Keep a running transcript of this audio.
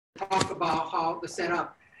talk about how to set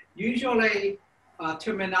up. Usually,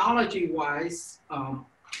 terminology-wise,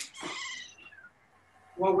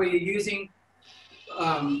 what we're using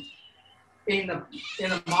in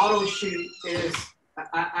the model shoot is,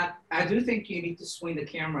 I do think you need to swing the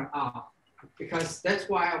camera out, because that's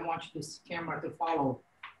why I want you this camera to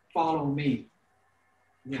follow me.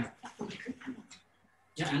 Yeah.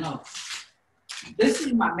 Yeah, I know. This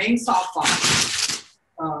is my main softbox.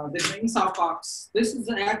 The main softbox. This is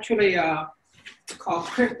actually called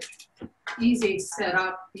quick, easy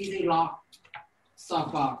setup, easy lock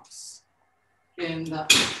softbox, and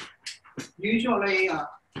usually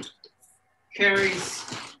carries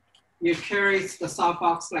the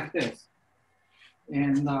softbox like this,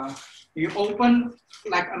 and you open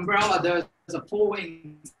like umbrella. There's a pole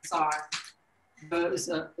inside. There's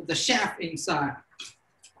the shaft inside.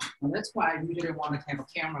 And that's why I usually want to have a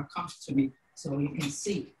camera come to me so you can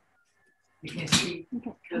see. You can see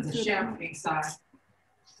there's a shaft inside.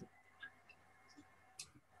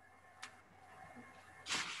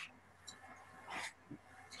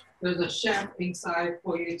 There's a shaft inside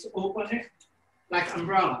for you to open it like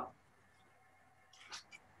umbrella.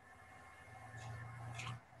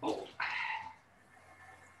 Oh.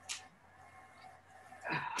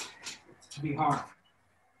 It's be hard.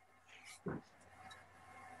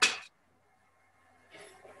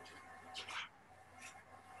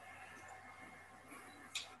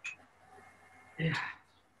 Yeah,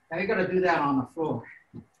 now you gotta do that on the floor.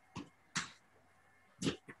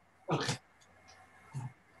 Okay.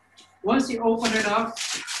 Once you open it up,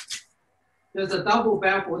 there's a double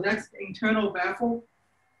baffle. That's the internal baffle.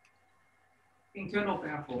 Internal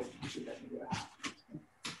baffle.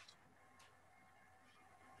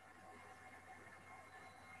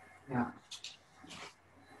 Yeah.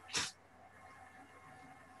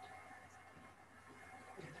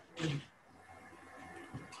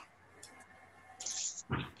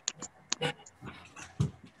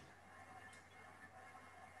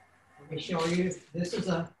 Let me show you. This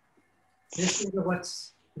is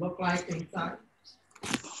what's look like inside.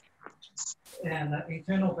 And the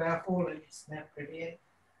internal baffle, let me snap it in.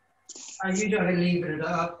 I usually leave it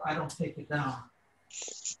up. I don't take it down.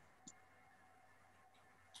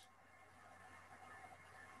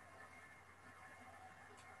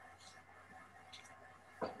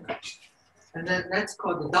 And then that's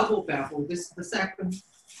called the double baffle. This is the second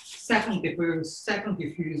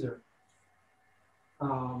diffuser.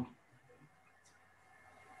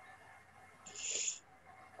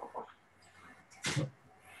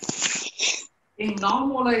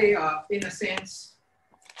 Normally, in a sense,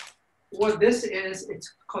 what this is,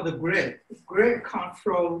 it's called a grid. Grid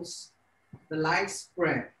controls the light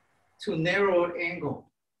spread to narrow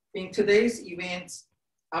angle. In today's event,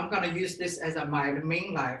 I'm gonna use this as my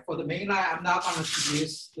main light. For the main light, I'm not gonna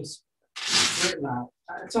use this grid light.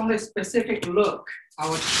 It's only a specific look. I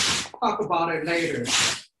will talk about it later.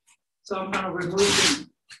 So I'm gonna remove the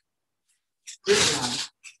grid light.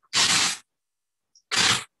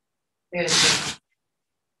 And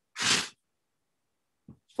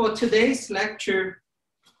for today's lecture,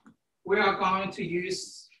 we are going to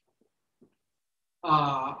use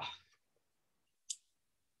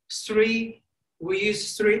three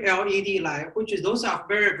LED light, which is, those are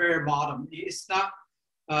very, very modern. It's not,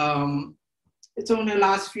 it's only the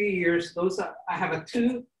last few years. Those are, I have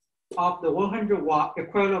two of the 100 watt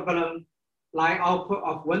equivalent light output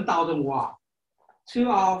of 1000 watt, two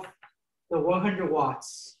of the 100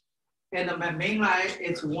 watts. And my main light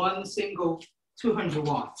is one single 200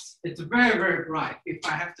 watts. It's very, very bright if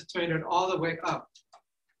I have to turn it all the way up.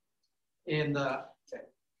 And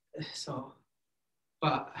so,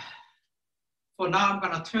 but for now, I'm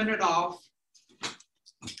gonna turn it off.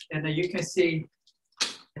 And then you can see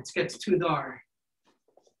it gets too dark.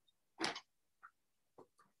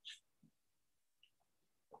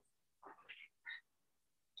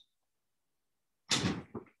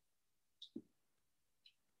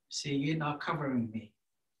 See, you're not covering me.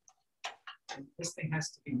 This thing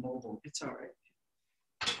has to be mobile. It's all right.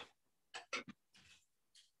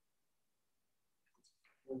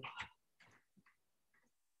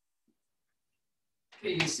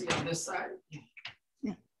 Okay, you see on this side?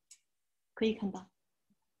 Yeah, 可以看到。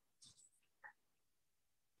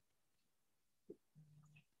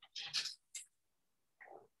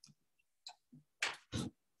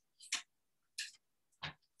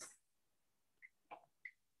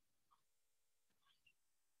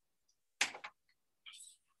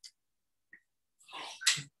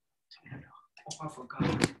I forgot.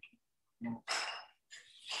 No.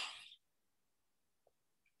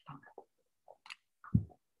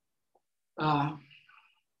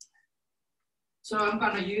 So I'm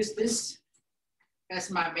gonna use this as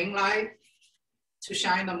my main light to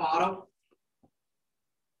shine the model.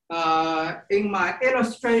 In my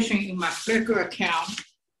illustration, in my Flickr account,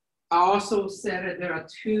 I also said that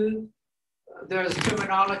there's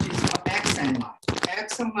terminologies for accent light.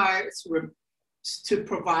 Accent light is to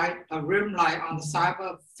provide a rim light on the side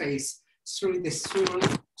of the face through this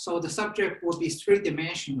so the subject will be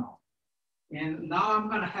three-dimensional. And now I'm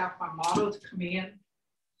gonna have my model to come in.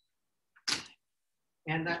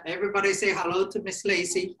 And everybody say hello to Miss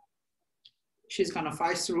Lacey. She's gonna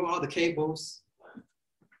fight through all the cables.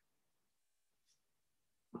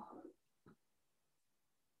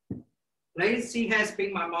 Lacey has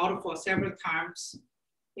been my model for several times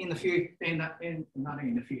in the future, not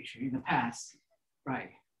in the future, in the past,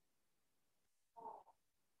 right?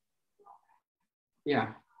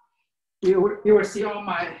 Yeah, you will see all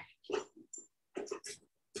my,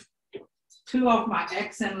 two of my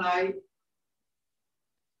accent light.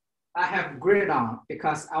 I have grid on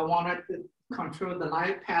because I wanted to control the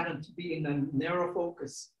light pattern to be in the narrow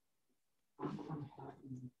focus.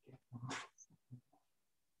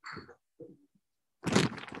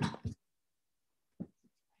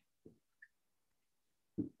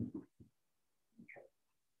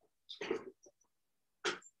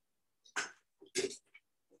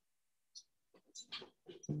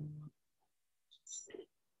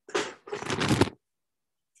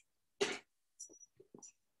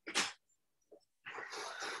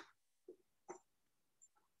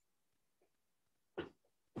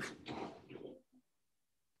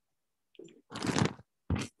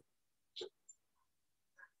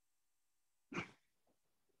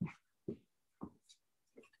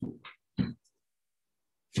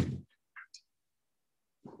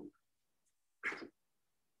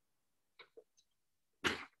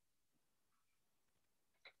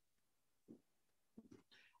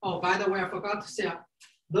 Oh, by the way, I forgot to say,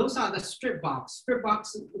 those are the strip box. Strip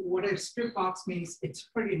box, what a strip box means, it's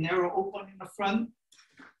pretty narrow open in the front,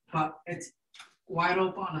 but it's wide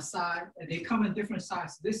open on the side, and they come in different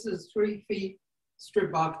sizes. This is 3 feet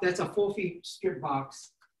strip box. That's a 4 feet strip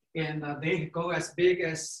box. And they go as big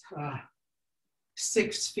as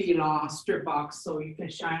 6 feet long strip box, so you can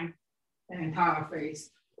shine the entire face.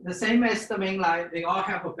 The same as the main light, they all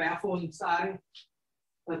have a baffle inside,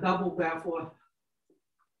 a double baffle.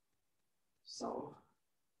 So,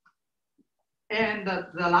 and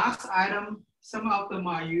the last item, some of them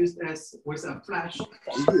are used as with a flash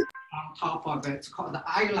on top of it. It's called the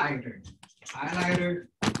highlighter. Highlighter.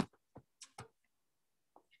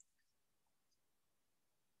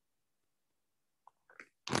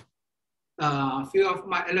 A few of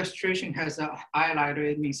my illustration has a highlighter.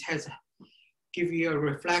 It means give you a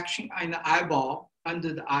reflection in the eyeball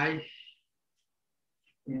under the eye,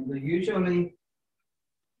 and usually.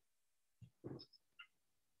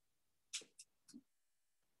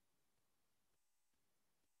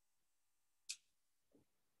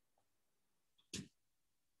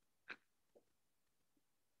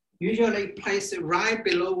 Usually place it right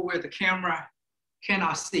below where the camera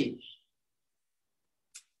cannot see.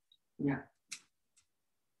 Yeah.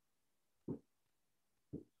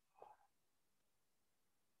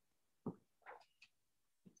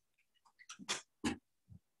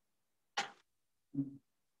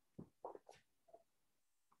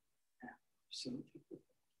 So,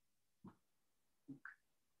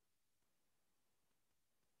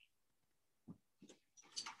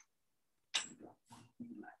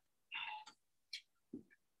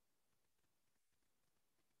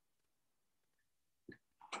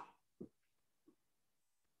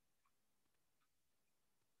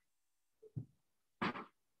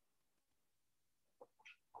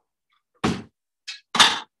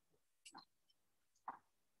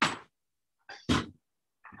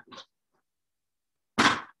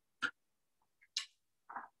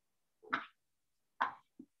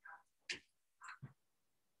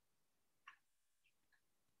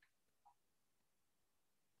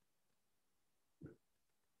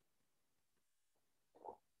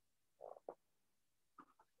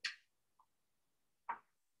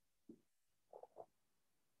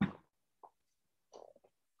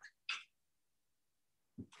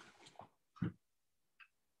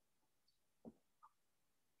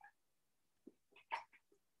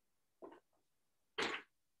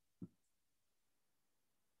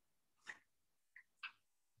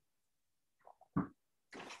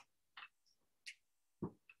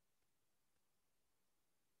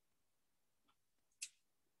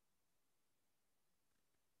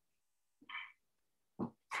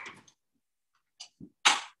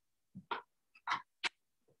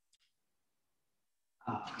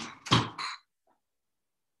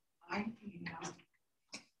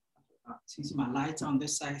 since my light's on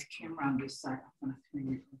this side, camera on this side, I'm gonna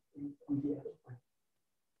turn it on the other way.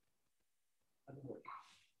 Other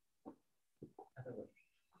way.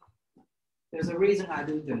 There's a reason I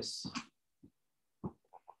do this.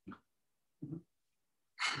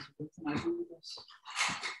 There's a reason I do this.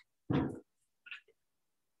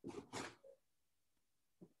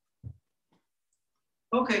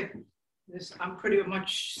 Okay, I'm pretty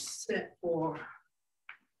much set for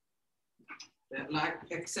that light,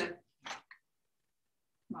 except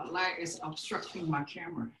my light is obstructing my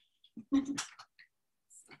camera.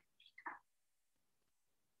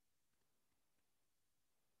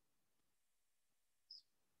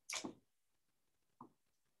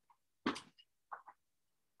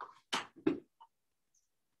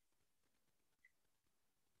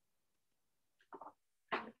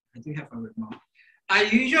 I do have a remote. I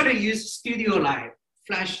usually use studio light,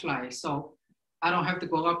 flashlight, so I don't have to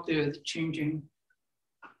go up there changing.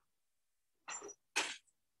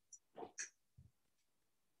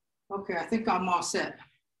 Okay, I think I'm all set.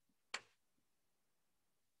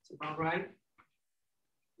 It's about right.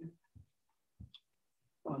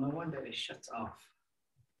 Oh, no wonder it shuts off.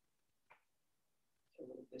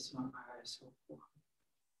 Okay, this one, so cool.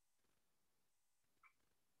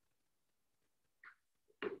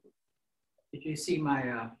 Did you see my,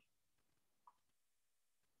 I'm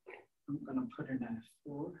gonna put it in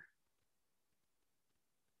 4.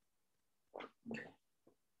 Okay.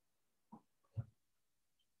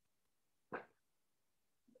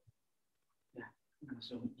 Yeah, I'm gonna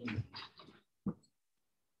zoom in.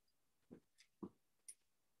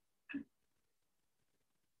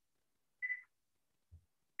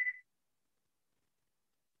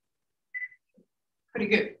 Pretty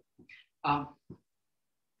good.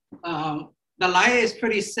 The light is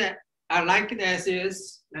pretty set. I like it as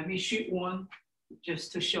is. Let me shoot one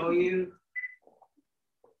just to show you.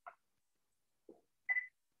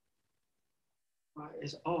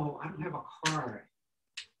 Oh, I don't have a card.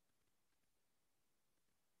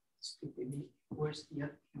 Stupid me. Where's the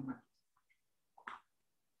other camera?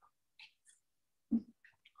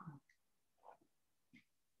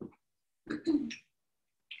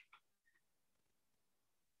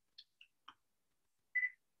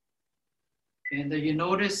 And you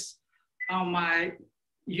notice on my,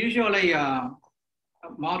 usually a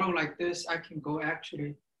model like this, I can go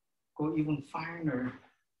even finer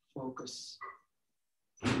focus.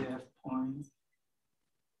 EF point,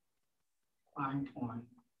 fine point.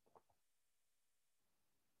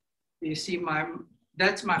 You see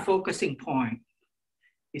that's my focusing point.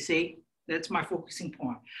 You see, that's my focusing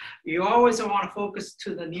point. You always want to focus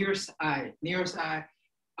to the nearest eye. Nearest eye,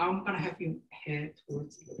 I'm gonna have you head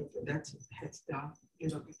towards a little bit. That's heads down a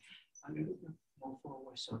little bit more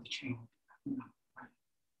forward, so the chain.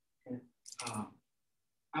 Okay.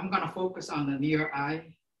 I'm gonna focus on the near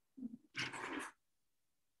eye.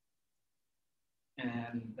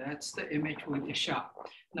 And that's the image with the shot.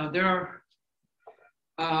 Now the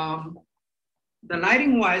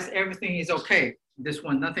lighting wise, everything is okay. This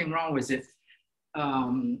one, nothing wrong with it.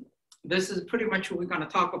 This is pretty much what we're gonna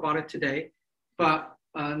talk about it today. But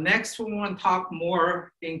next we want to talk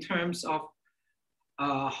more in terms of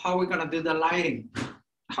how we're gonna do the lighting.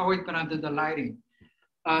 How we're gonna do the lighting.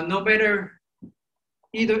 No matter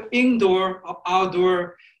either indoor or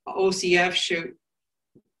outdoor OCF shoot,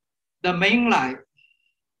 the main light,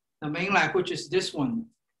 which is this one,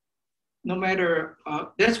 no matter,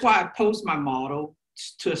 that's why I pose my model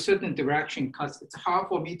to a certain direction because it's hard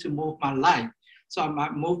for me to move my light. So I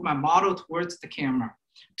might move my model towards the camera,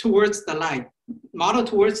 towards the light, model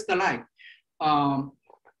towards the light. I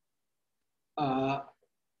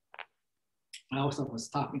also was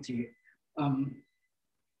talking to you.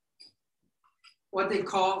 What they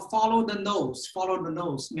call follow the nose. Follow the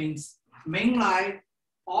nose means main light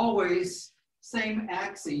always same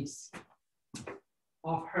axis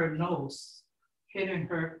of her nose, hitting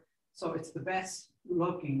her. So it's the best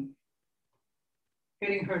looking.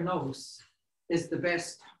 Hitting her nose is the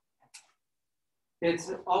best.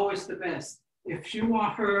 It's always the best. If you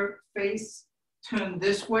want her face turned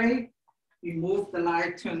this way, you move the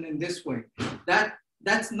light turned in this way.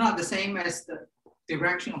 That's not the same as the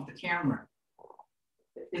direction of the camera.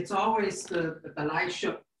 It's always the light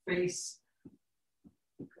should face.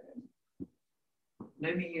 Okay.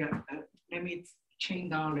 Let me chain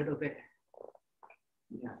down a little bit.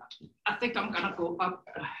 Yeah, I think I'm gonna go up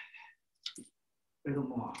a little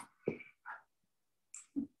more.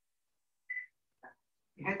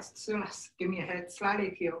 Head, give me a head slightly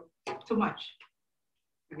here. Too much.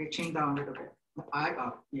 Okay, chain down a little bit. Eye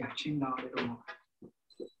up. Yeah, chain down a little more.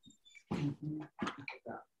 Like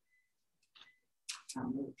that. I'll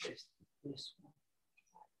move this. This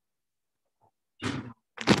one.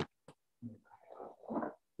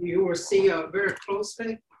 You will see very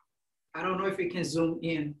closely. I don't know if you can zoom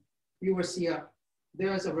in. You will see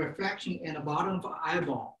there's a reflection in the bottom of the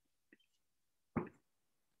eyeball.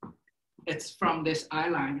 It's from this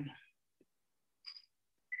eyeline.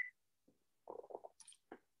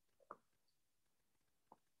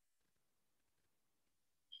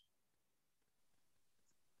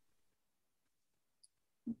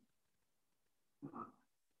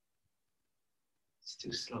 It's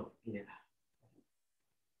too slow, yeah.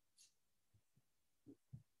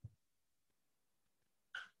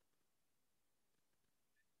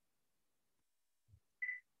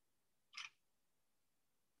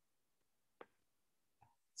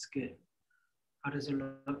 It's good. How does it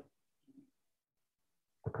look?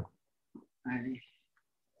 I think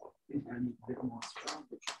I need a bit more strong.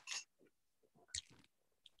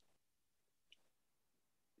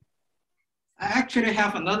 I actually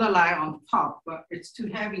have another light on top, but it's too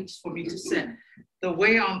heavy for me to set. The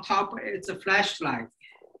way on top, it's a flashlight.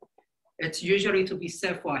 It's usually to be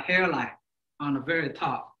set for a hair light on the very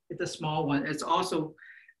top. It's a small one. It's also,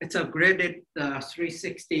 it's a gridded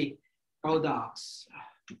 360 Godox.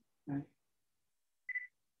 Right.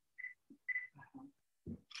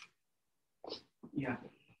 Yeah.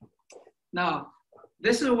 Now,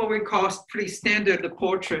 this is what we call pretty standard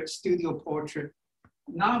portrait, studio portrait.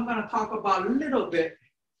 Now I'm going to talk about a little bit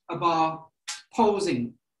about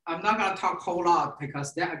posing. I'm not going to talk a whole lot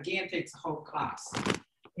because that again takes a whole class.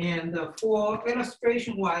 And for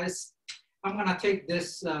illustration wise, I'm going to take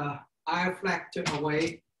this eye reflector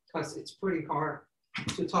away because it's pretty hard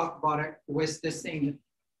to talk about it with this thing in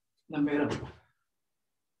the middle.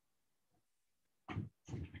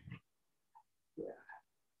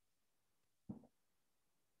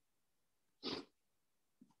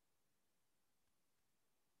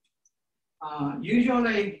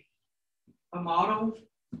 Usually a model,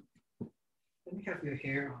 let me have your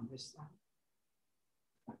hair on this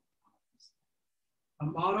side. A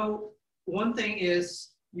model, one thing is,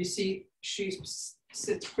 you see she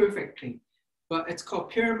sits perfectly, but it's called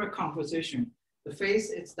pyramid composition. The face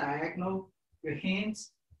is diagonal, your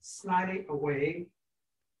hands slightly away.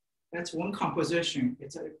 That's one composition.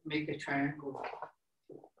 It's make a triangle.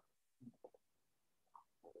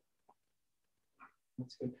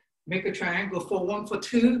 That's good. Make a triangle for 1 for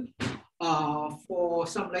 2. For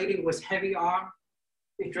some lady with heavy arm,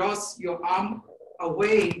 it draws your arm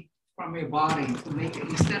away from your body to make it,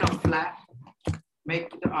 instead of flat,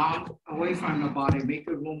 make the arm away from your body, make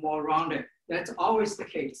it a little more rounded. That's always the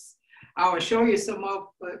case. I will show you some of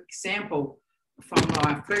example from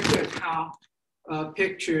my Flickr account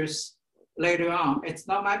pictures later on. It's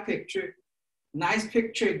not my picture. Nice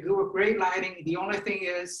picture, good, great lighting. The only thing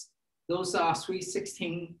is those are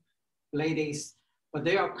 316 ladies, but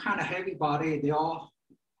they are kind of heavy body. They all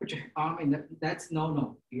put your arm in, that's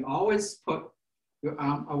no. You always put your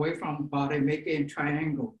arm away from the body, make it a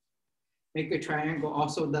triangle. Make a triangle,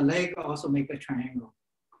 also the leg also make a triangle.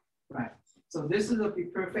 Right, so this is will be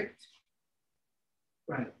perfect.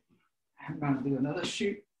 Right, I'm gonna do another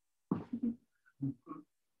shoot.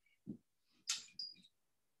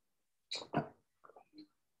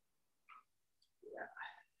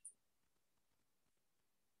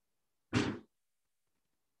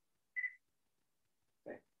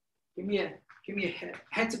 Give me a head.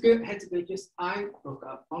 Head's good, just eye look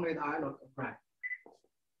up, only the eye look up, right.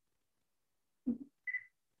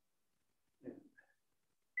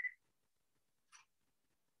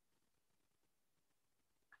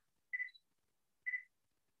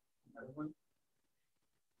 Another one.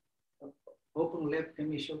 Open lip, give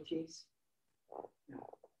me show teeth. Yeah.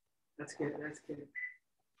 That's good, that's good.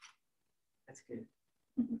 That's good.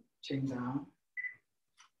 Chin down.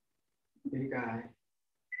 Big eye.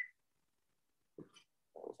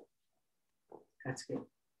 That's good.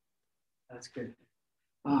 That's good.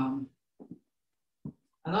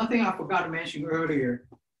 Another thing I forgot to mention earlier,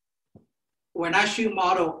 when I shoot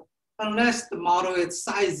model, unless the model is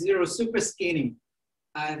size 0, super skinny,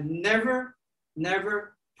 I never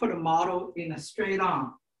put a model in a straight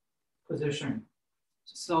on position.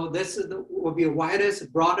 So this is will be the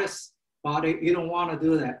widest, broadest body. You don't want to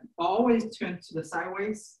do that. Always turn to the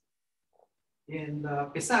sideways. And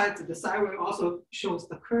besides, the sideways also shows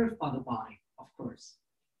the curve of the body, of course.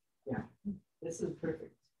 Yeah, this is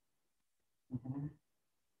perfect. I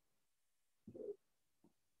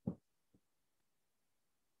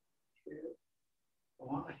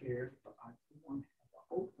want to hear, but I want to have an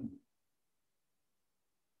open.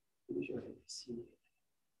 Usually you see it.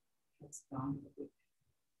 That's down a bit.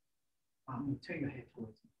 Turn your head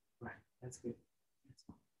towards me. Right, that's good.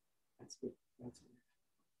 That's That's good. That's good.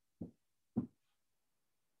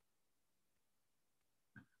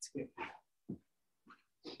 That's good.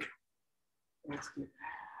 That's good.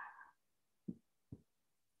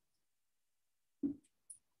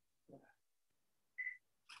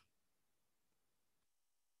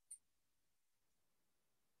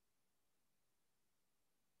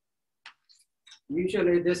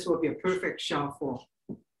 Usually this will be a perfect shot for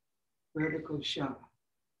vertical shot.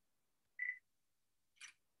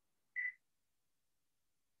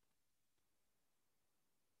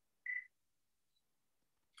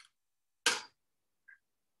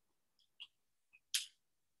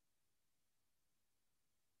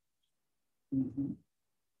 Mm-hmm.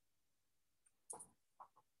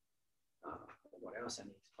 What else I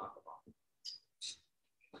need to talk about?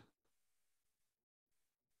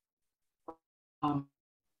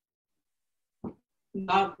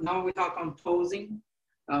 Now we talk on posing.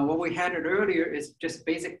 What we had it earlier is just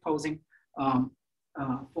basic posing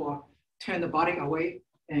for turn the body away.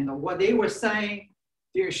 And what they were saying,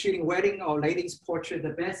 if you're shooting wedding or ladies portrait, the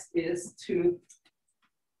best is to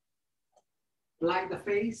light the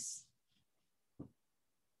face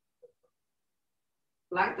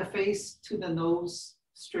to the nose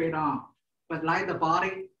straight on, but light the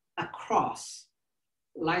body across.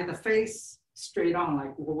 Light the face straight on,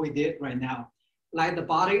 like what we did right now. Light the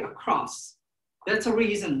body across. That's a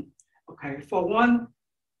reason, okay? For one,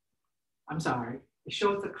 I'm sorry, it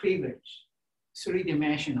shows the cleavage,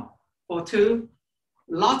 three-dimensional. For two,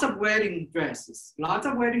 lots of wedding dresses. Lots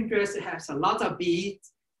of wedding dresses has a lot of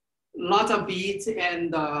beads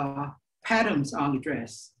and patterns on the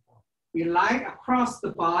dress. You light across the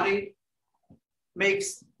body,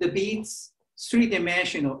 makes the beads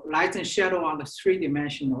three-dimensional, light and shadow on the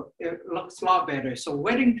three-dimensional. It looks a lot better. So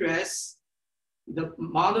wedding dress, the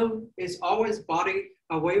model is always body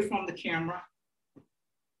away from the camera,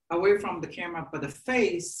 but the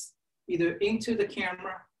face either into the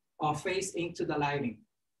camera or face into the lighting.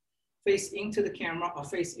 Face into the camera or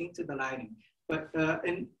face into the lighting. But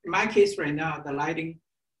in my case right now, the lighting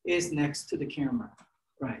is next to the camera,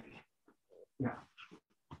 right? Yeah.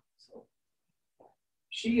 So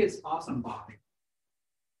she is awesome body,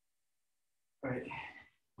 right?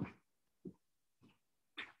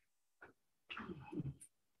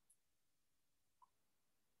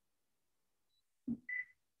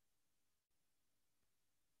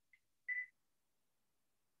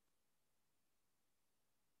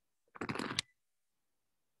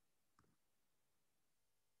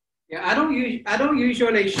 Yeah, I don't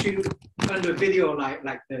usually shoot under video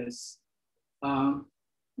like this.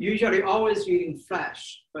 Usually always using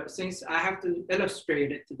flash, but since I have to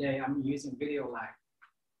illustrate it today, I'm using video light.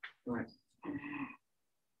 Right.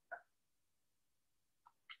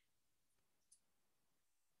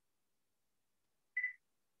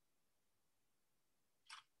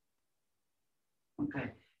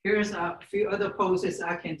 Okay, here's a few other poses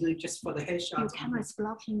I can do just for the headshot. Your camera is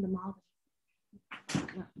blocking the model.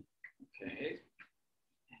 Yeah. Okay.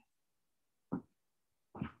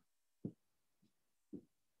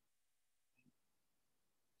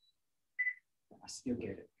 I still get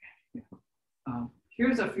it. Yeah.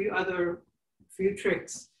 Here's a few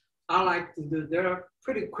tricks I like to do. They're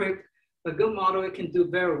pretty quick. A good model it can do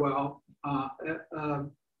very well.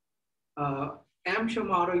 Amateur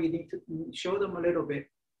model, you need to show them a little bit.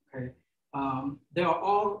 Okay. They are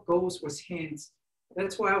all goes with hands.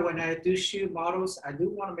 That's why when I do shoot models, I do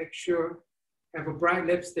want to make sure I have a bright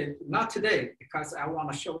lipstick. Not today, because I want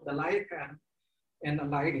to show the light pattern and the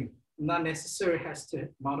lighting. Not necessarily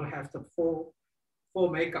model have the full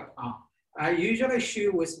makeup on. I usually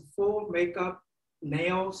shoot with full makeup,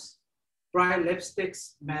 nails, bright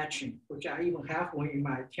lipsticks matching, which I even have one in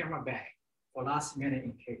my camera bag for last minute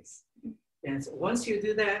in case. And so once you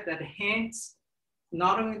do that, the hands,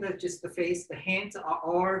 not only just the face, the hands are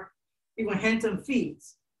all, even hands and feet,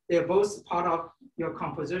 they're both part of your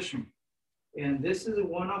composition. And this is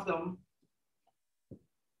one of them.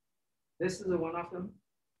 This is one of them.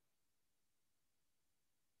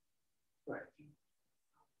 Right.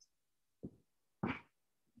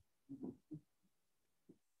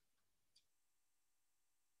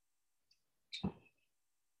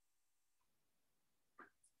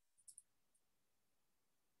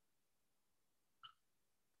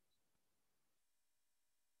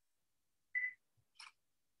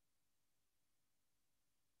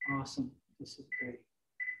 Awesome. This is great.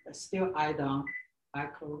 Still eye down, eye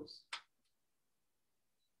closed.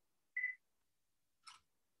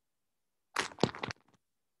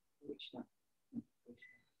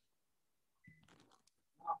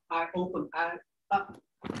 Eye open, eye up.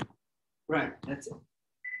 Right, that's it.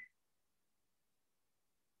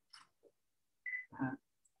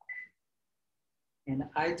 And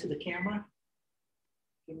eye to the camera.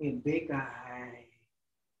 Give me a big eye.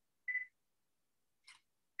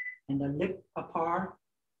 And the lip apart.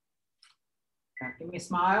 Now give me a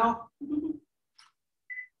smile.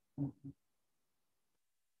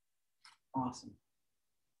 Awesome.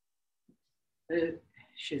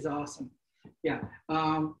 She's awesome. Yeah.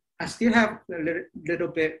 I still have a little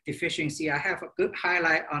bit deficiency. I have a good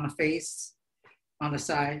highlight on the face, on the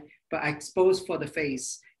side, but I expose for the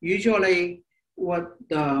face. Usually, when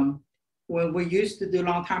we used to do a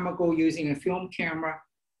long time ago using a film camera,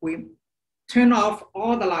 we turn off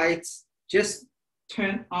all the lights, just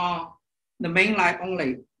turn on the main light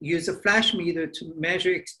only. Use a flash meter to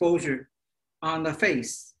measure exposure on the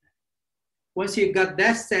face. Once you got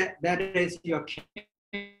that set, that is your camera.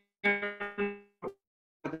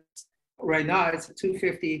 Right now it's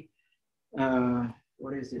 250,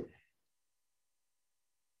 what is it?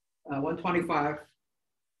 125.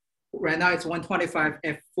 Right now it's 125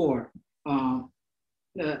 f4,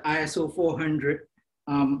 the ISO 400.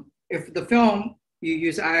 If the film, you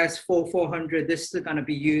use ISO 400, this is gonna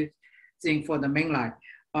be using for the main light.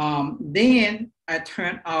 Then I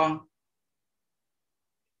turn on,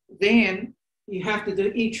 then you have to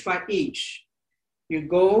do each by each. You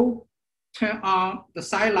go turn on the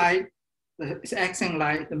side light, the accent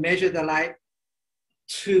light, to measure the light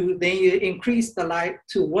to, then you increase the light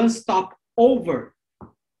to one stop over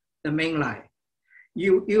the main light.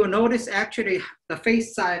 You will notice actually the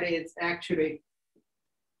face side is actually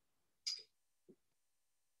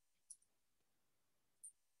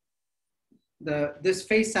this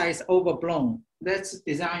face side is overblown. That's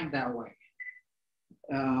designed that way.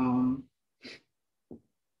 And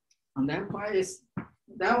that part is,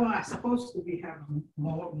 that one is supposed to be having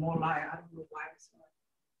more light. I don't know why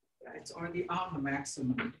it's already on the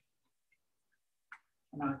maximum.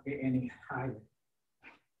 Not get any higher.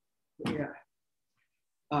 Yeah.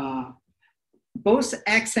 Both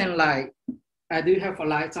accent light, I do have a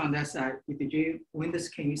lights on that side. Did you, Windows,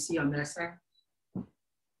 can you see on that side?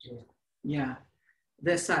 Yeah,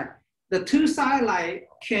 that side. The two side light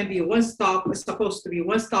can be one stop, it's supposed to be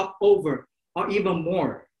one stop over or even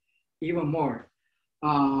more.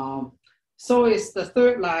 So it's the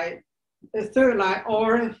third light,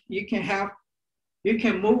 or you can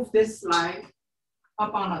move this light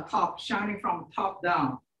up on the top, shining from top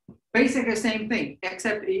down. Basically the same thing,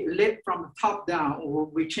 except it lit from the top down, or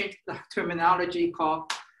we changed the terminology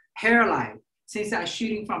called hair light. Since I'm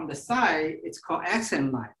shooting from the side, it's called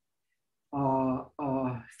accent light, or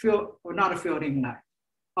not a fielding light.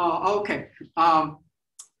 Okay.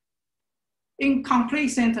 In complete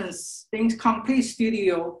sentence, in complete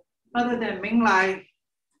studio, other than main light,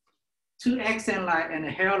 two accent light and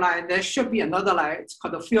a hair light, there should be another light. It's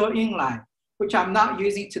called the fill-in light, which I'm not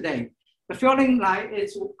using today. The fill-in light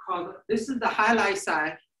is called, this is the highlight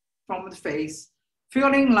side from the face.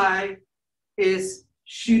 Fill-in light is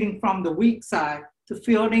shooting from the weak side to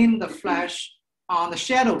fill in the flash on the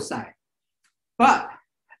shadow side. But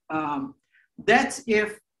that's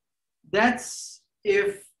if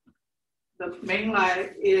the main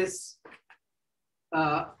light is,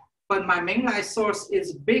 but my main light source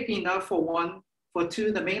is big enough for one, for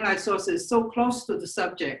two, the main light source is so close to the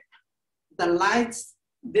subject. The lights,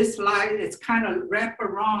 this light is kind of wrapped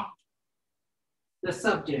around the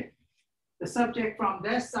subject. The subject from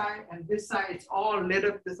that side and this side, it's all lit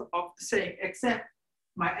up of the same, except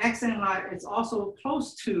my accent light is also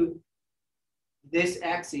close to this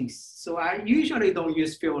axis. So I usually don't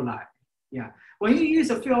use fill light. Yeah, when you use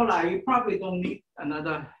a fill light, you probably don't need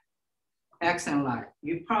another accent light.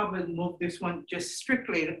 You probably move this one just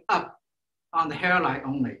strictly up on the hair light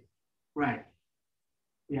only. Right,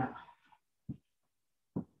 yeah.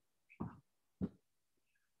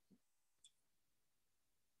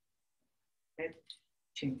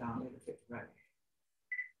 Chin down a little bit, right.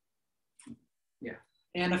 Yeah,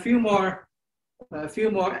 and a few more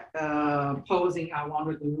posing I want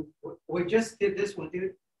to do. We just did this one.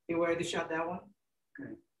 Did you already shot that one?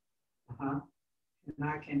 Okay. And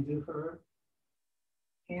I can do her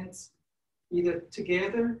hands either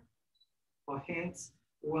together or hands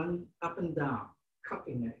one up and down,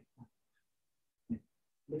 cupping it.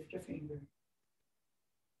 Lift your finger.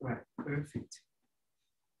 Right, perfect.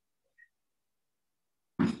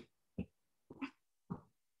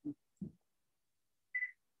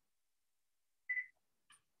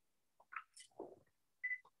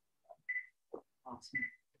 Awesome.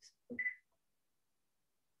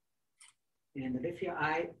 And lift your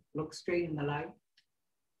eye, look straight in the light.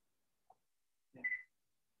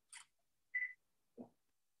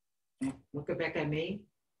 Yeah. Look back at me.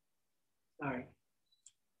 Sorry.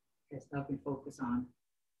 Okay, stop and focus on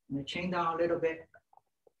And the chin down a little bit.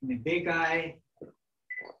 And the big eye.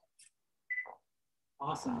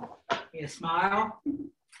 Awesome. And smile.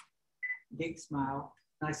 Big smile.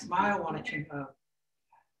 Now smile, want to chin up.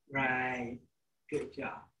 Right. Good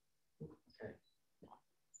job. Okay.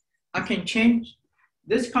 I can change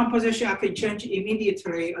this composition. I can change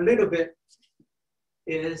immediately a little bit.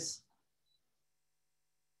 Is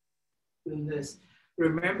doing this.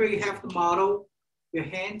 Remember, you have the model. Your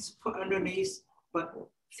hands put underneath, but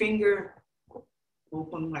finger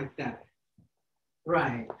open like that.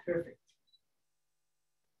 Right. Perfect.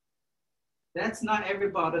 That's not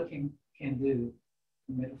everybody can do.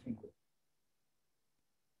 Middle finger.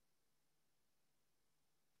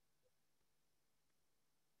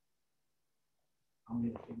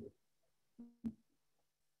 Middle finger.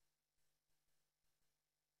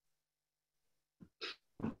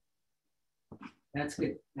 That's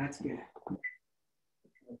good. That's good.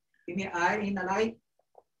 Give me an eye in the light.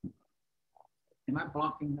 Am I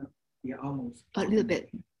blocking the? Yeah, almost. A little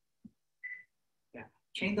bit. Yeah.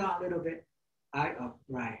 Chin down a little bit. Eye up.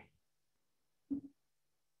 Right.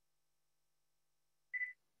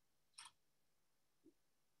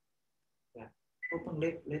 Yeah. Open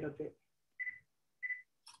lip a little bit.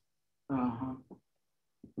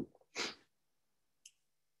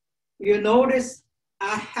 You notice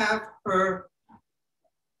I have her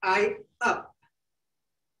eye up,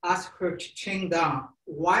 ask her chin down.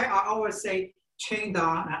 Why I always say chin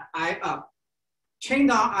down and eye up? Chin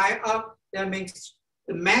down, eye up, that makes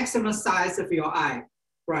the maximum size of your eye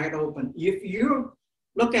right open. If you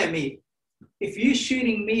look at me, if you're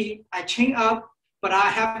shooting me, I chin up, but I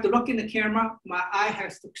have to look in the camera, my eye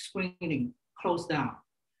has to squinting, close down.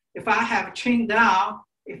 If I have chin down,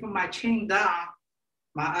 if my chin down,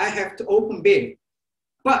 my eye have to open big.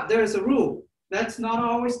 But there's a rule. That's not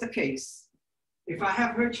always the case. If I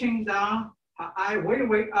have her chin down, her eye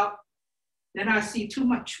way up, then I see too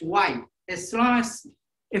much white. As long as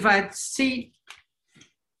if I see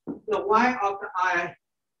the white of the eye,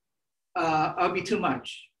 I'll be too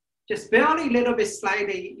much. Just barely a little bit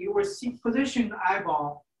slightly, you will see position the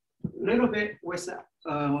eyeball a little bit with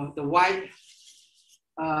the white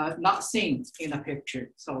not seen in the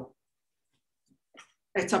picture. So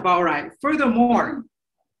it's about right. Furthermore,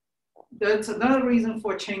 there's another reason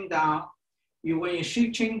for chin down. When you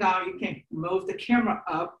shoot chin down, you can move the camera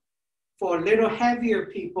up. For a little heavier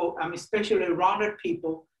people, I mean, especially rounded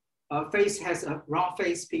people, face has a round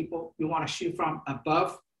face people, you want to shoot from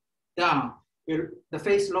above down. The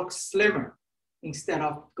face looks slimmer instead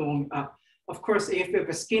of going up. Of course, if you have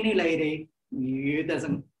a skinny lady, it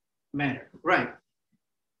doesn't matter, right?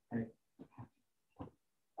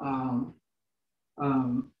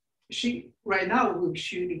 Right now we're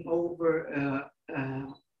shooting over.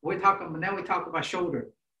 We talk about shoulder.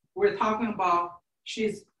 We're talking about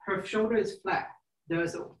her shoulder is flat.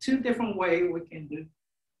 There's two different ways we can do.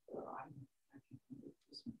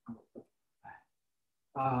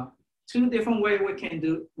 Two different ways we can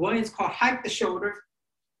do. One is called hike the shoulder.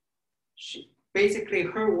 Basically,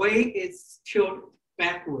 her weight is tilted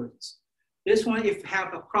backwards. This one, if you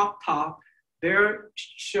have a crop top, their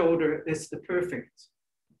shoulder is the perfect.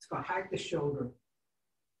 It's called hike the shoulder.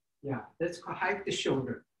 Yeah, that's called hike the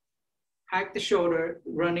shoulder. Hike the shoulder,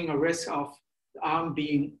 running a risk of the arm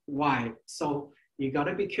being wide. So you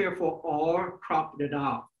gotta be careful or crop it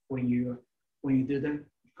out when you do the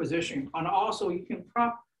position. And also you can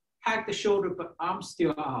hike the shoulder, but arm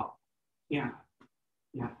still out. Yeah,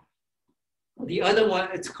 yeah. The other one,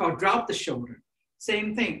 it's called drop the shoulder.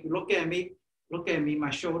 Same thing, look at me,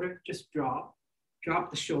 my shoulder, just drop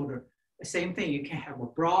the shoulder. The same thing, you can have a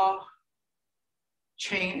broad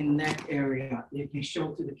chin and neck area. You can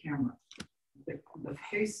show to the camera. The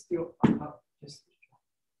face still up, just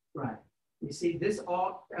right. You see this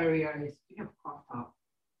all area is, you have crop top.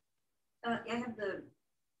 I have the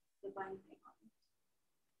blind thing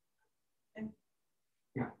on.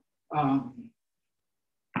 Yeah.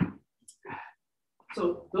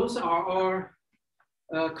 So those are our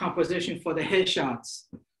composition for the headshots.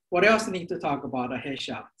 What else need to talk about the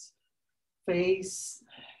headshots? Face,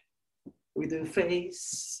 we do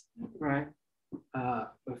face, right?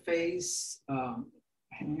 The face,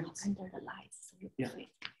 hands. Under the lights. So Yeah.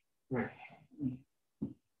 Right.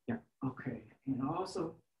 Yeah. Okay. And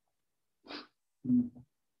also. What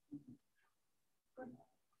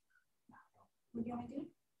do you want to do?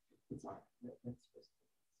 It's all right. Let's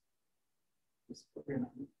just put it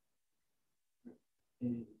on.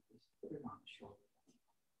 And just put it on the shoulder.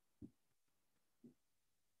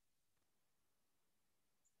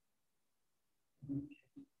 Okay.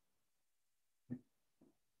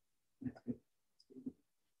 That's good.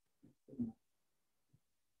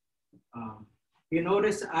 You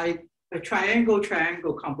notice a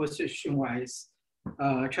triangle composition wise,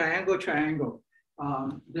 triangle.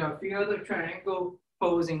 There are a few other triangle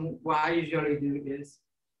posing. What I usually do is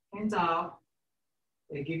hands out.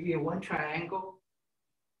 They give you one triangle.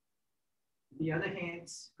 The other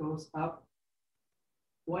hands goes up.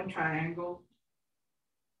 One triangle,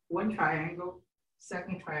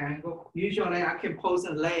 second triangle. Usually I can pose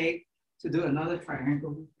a leg to do another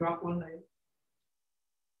triangle. Drop one leg.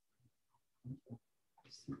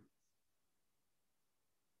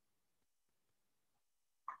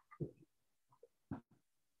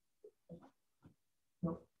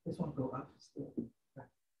 No, this one go up still.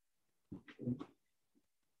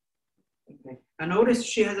 Okay. I notice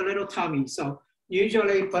she has a little tummy, so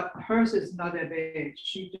usually, but hers is not that big.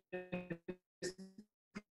 She just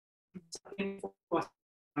it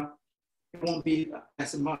won't be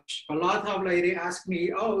as much. A lot of ladies ask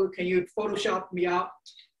me, "Oh, can you Photoshop me out?"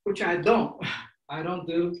 Which I don't. I don't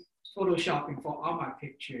do Photoshopping for all my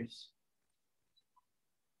pictures.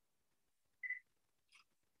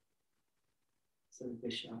 So the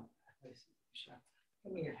shot.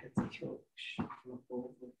 Let me ahead to show.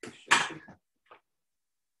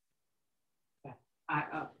 I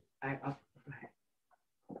up.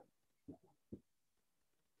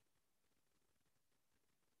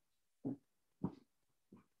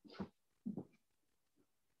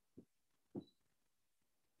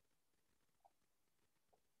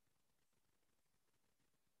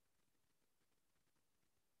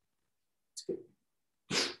 It's good.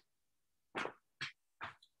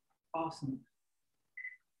 Awesome.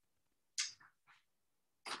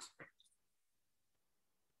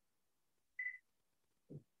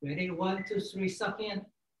 Ready? 1, 2, 3, suck in.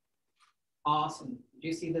 Awesome. Do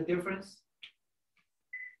you see the difference?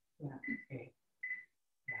 Yeah, okay.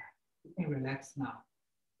 Yeah, you can relax now.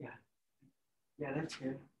 Yeah. Yeah, that's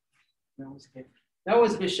good. That was good. That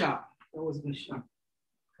was a good shot. That was a good shot.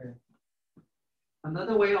 Okay.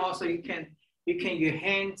 Another way also you can your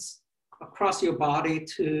hands across your body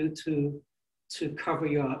to cover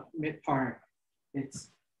your mid part.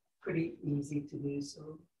 It's pretty easy to do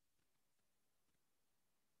so.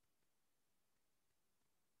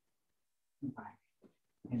 Back.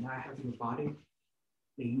 And I have your body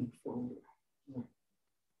lean forward.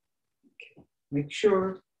 Okay. Make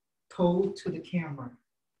sure toe to the camera.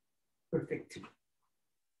 Perfect.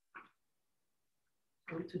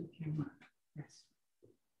 Toe to the camera. Yes.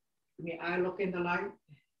 May I look in the light?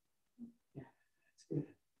 Yeah, that's good.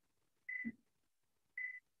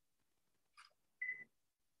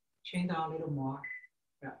 Chin down a little more.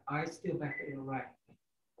 Yeah, eyes still back to your right.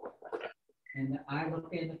 And I look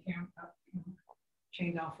in the camera.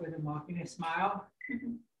 Chin down further more. Can you smile?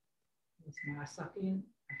 Smile, suck in.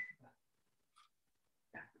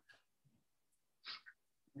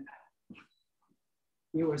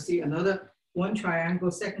 You will see another one triangle,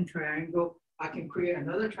 second triangle. I can create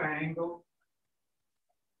another triangle.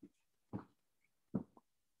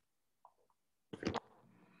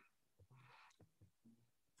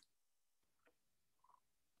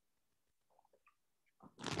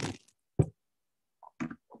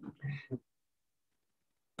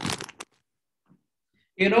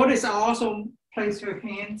 You notice I also place your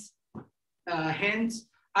hands.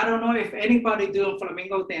 I don't know if anybody doing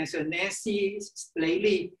flamingo dance. Nancy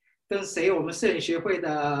lately 跟谁我们摄影学会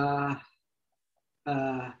的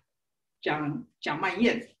蒋曼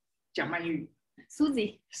玉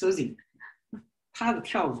Susie， 她的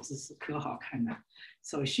跳舞姿势可好看了。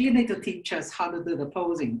So she need to teach us how to do the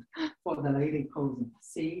posing for the lady posing.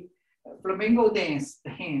 See, flamingo dance,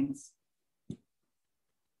 the hands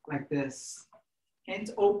like this.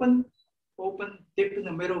 Hands open, dip in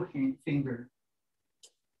the middle finger.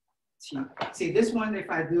 See this one, if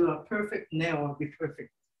I do a perfect nail, it'll be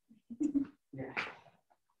perfect. Yeah.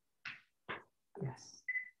 Yes.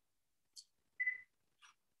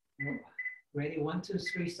 Ready? 1, 2,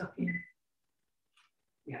 3, suck in.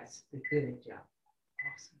 Yes, they did a job.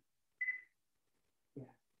 Awesome. Yeah.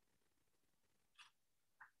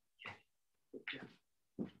 Good job.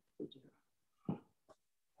 Good job.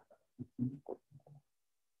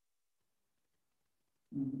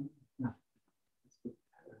 No. That's good.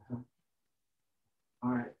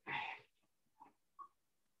 All right.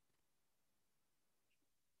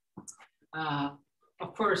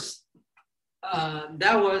 Of course,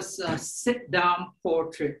 that was a sit-down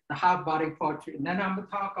portrait, the half-body portrait. And then I'm going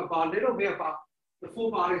to talk about a little bit about the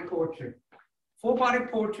full-body portrait. Full-body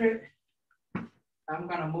portrait, I'm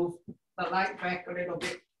going to move the light back a little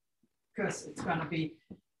bit because it's going to be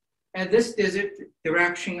at this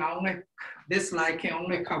direction. This light can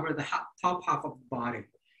only cover the top half of the body.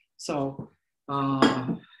 So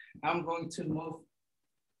I'm going to move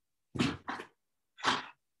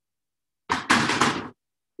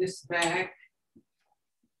this back.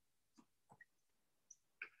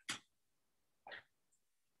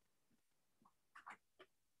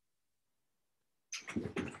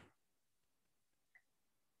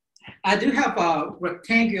 I do have a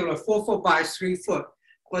rectangular 4 foot by 3 foot,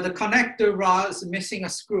 but the connector rod is missing a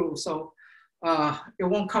screw, so it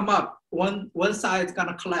won't come up. One side is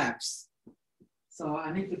gonna collapse. So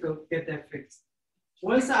I need to go get that fixed.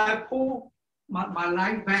 Once I pull my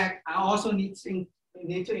light back, I also need to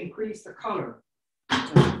increase the color,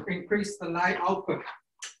 increase the light output,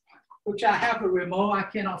 which I have a remote, I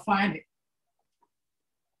cannot find it.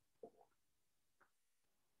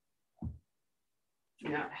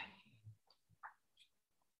 Yeah.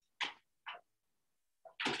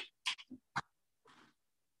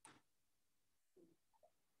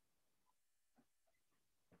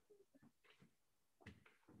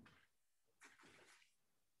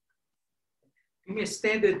 Give me a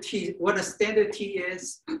standard T. What a standard T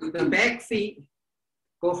is, the back feet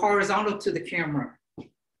go horizontal to the camera.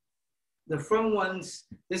 The front ones,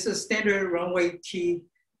 this is standard runway T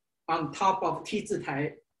on top of T 字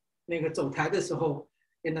台，那个走台的时候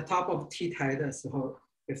in the top of T 台的时候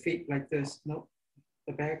the feet like this. No,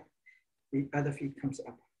 the back, the other feet comes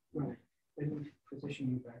up. Right. Let me position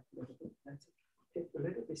you back a little bit. That's it. Take a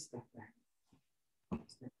little bit step back.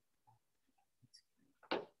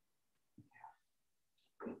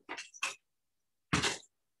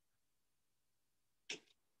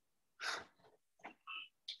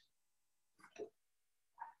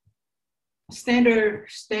 Standard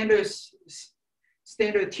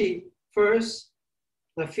T. First,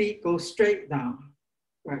 the feet go straight down,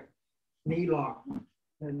 right? Knee lock,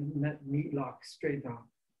 and knee lock straight down,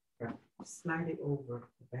 right? Slide it over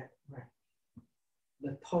the back, right?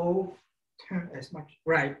 The toe turn as much,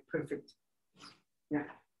 right? Perfect. Yeah.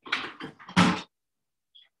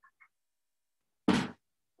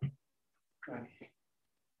 Right.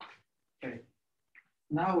 Okay.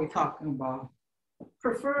 Now we're talking about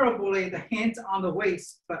preferably the hands on the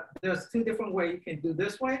waist, but there's two different ways. You can do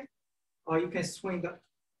this way, or you can swing the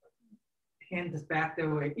hands back that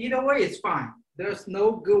way. Either way, it's fine. There's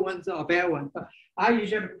no good ones or bad ones, but I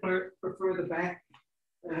usually prefer the back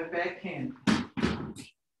hand.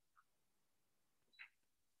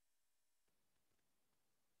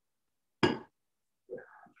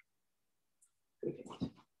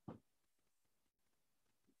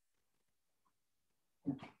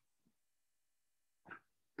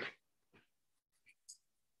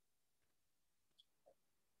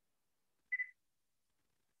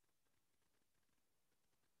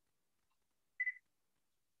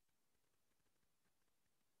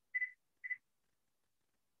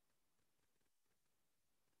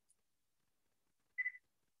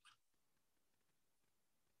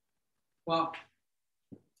 Well,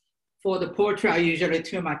 for the portrait, I usually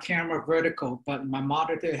turn my camera vertical, but my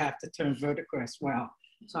monitor have to turn vertical as well.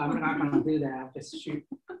 So I'm not gonna do that. I'll just shoot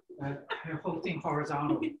the whole thing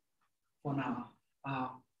horizontal for now.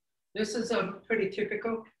 This is a pretty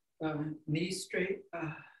typical knee straight.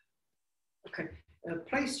 Okay,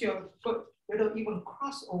 place your foot, it'll even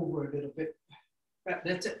cross over a little bit. Right,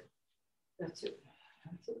 that's it, that's it,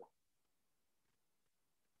 that's it.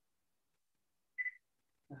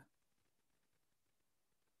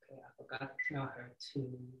 Okay, I forgot to tell her to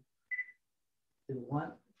do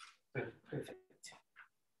one. Perfect.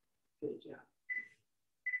 Good job.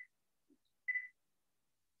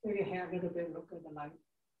 There you have a little bit, look at the light.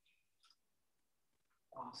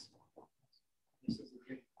 Awesome. This is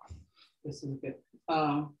good. This is good.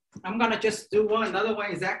 I'm gonna just do another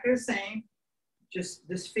one exactly the same. Just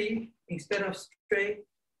this feet instead of straight.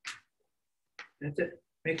 That's it.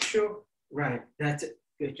 Make sure. Right. That's it.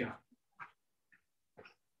 Good job.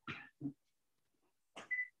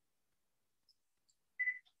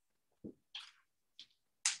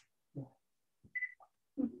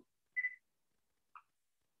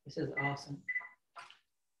 This is awesome.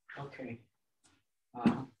 Okay.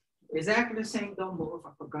 Exactly the same, don't move.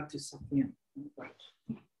 I forgot to suck in. Yeah.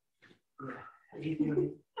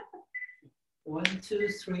 1, 2,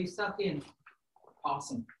 3, suck in.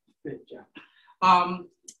 Awesome. Good job.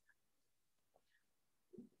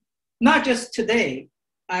 Not just today,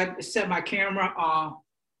 I set my camera on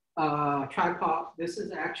tripod. This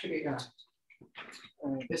is actually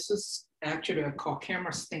called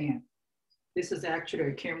camera stand. This is actually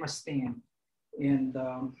a camera stand, and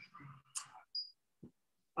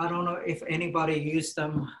I don't know if anybody used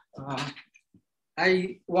them.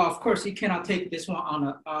 Well, of course, you cannot take this one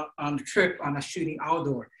on a trip on a shooting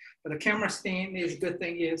outdoor. But the camera stand is a good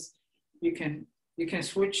thing is you can You can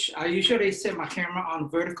switch. I usually set my camera on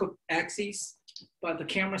vertical axis, but the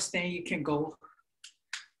camera stand, you can go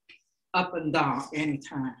up and down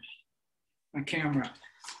anytime. My camera,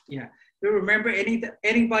 yeah. You remember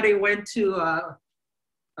anybody went to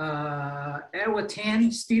Edward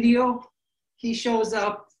Tan studio? He shows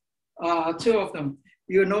up, two of them.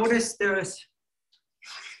 You notice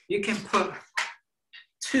you can put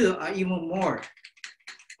two or even more.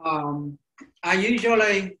 I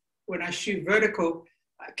usually, when I shoot vertical,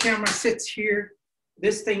 camera sits here.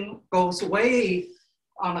 This thing goes way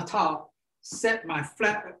on the top. Set my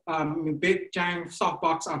flat, big giant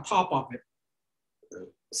softbox on top of it,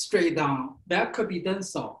 straight down. That could be done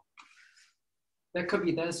so. That could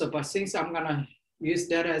be done so, but since I'm gonna use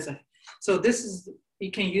that as a, so this is, you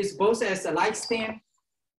can use both as a light stand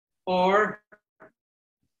or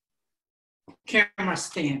camera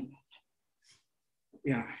stand.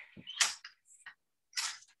 Yeah.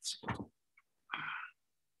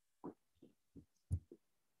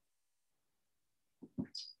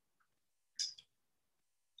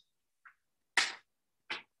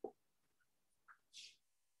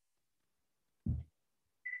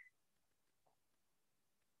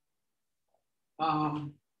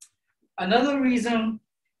 Another reason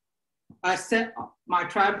I set my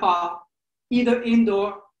tripod either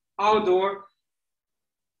indoor, outdoor.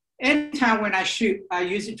 Anytime when I shoot, I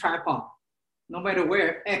use a tripod, no matter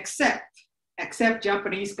where, except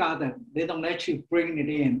Japanese garden. They don't let you bring it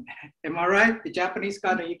in. Am I right? The Japanese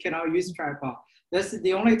garden, you cannot use tripod. This is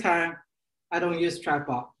the only time I don't use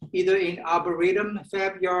tripod, either in arboretum,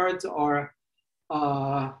 fab yards, or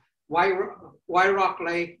White Rock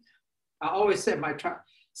Lake. I always set my tripod.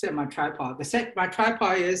 My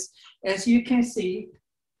tripod is, as you can see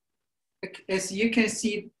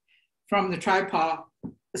from the tripod,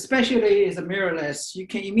 especially as a mirrorless, you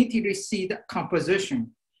can immediately see the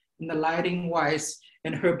composition in the lighting wise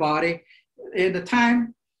in her body. At the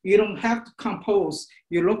time, you don't have to compose.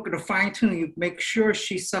 You look at the fine tune, you make sure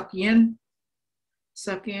she suck in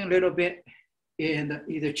a little bit, and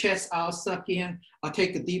either chest out, suck in, or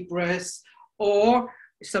take a deep breath, or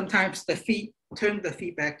sometimes the feet, turn the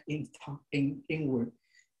feet back inward.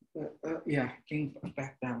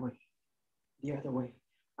 Back that way, the other way.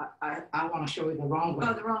 I want to show you the wrong way.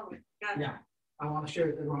 Oh, the wrong way. Got it. Yeah, I want to show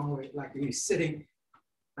you the wrong way, like you're sitting,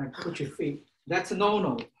 like put your feet. That's a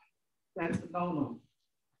no-no. That's a no-no.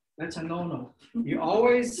 That's a no-no.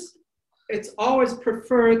 It's always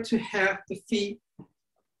preferred to have the feet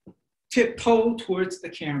tiptoe towards the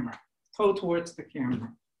camera, toe towards the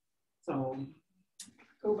camera. So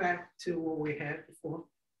go back to what we had before.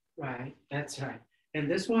 Right, that's right. And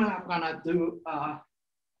this one, I'm gonna do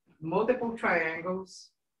multiple triangles.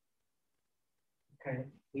 Okay,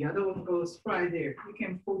 the other one goes right there. You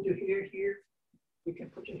can put your hair here. You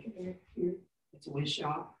can put your hair here. It's one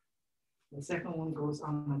shot. The second one goes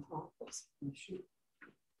on the top. Let's shoot.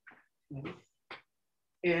 Okay.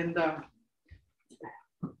 And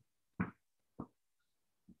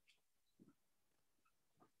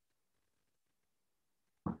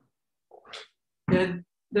then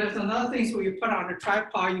there's another thing, so you put on a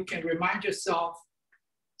tripod, you can remind yourself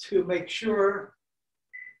to make sure,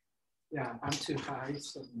 yeah, I'm too high,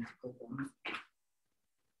 so let's go down.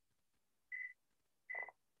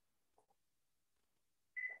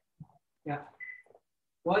 Yeah,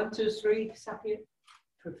 1, 2, 3, suck it,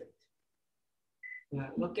 perfect. Yeah,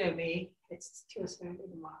 look at me, it's still standing.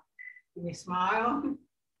 Give me a smile.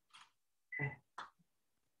 Okay.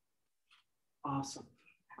 Awesome.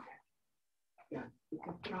 Yeah, you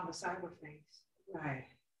can put on the side of the face. Right.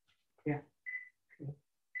 Yeah. Okay.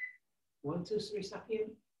 1, 2, 3, suck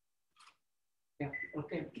in. Yeah,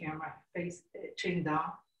 look at the camera, face, chin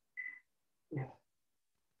down. Yeah.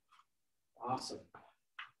 Awesome.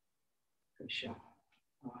 Good shot.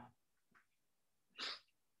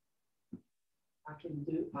 I can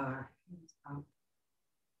do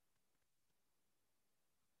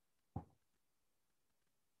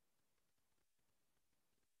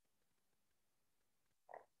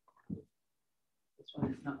this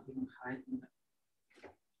one is not even hiding.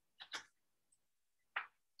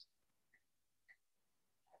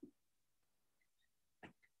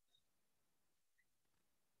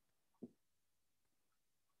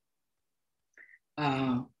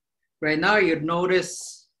 Right now, you'd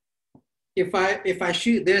notice if I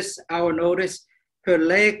shoot this, I will notice her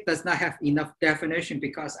leg does not have enough definition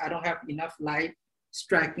because I don't have enough light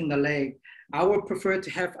striking the leg. I would prefer to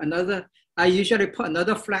have another. I usually put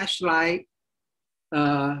another flashlight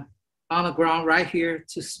on the ground right here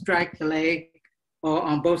to strike the leg, or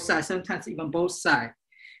on both sides. Sometimes even both sides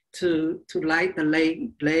to light the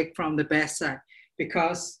leg from the back side,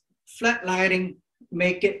 because flat lighting,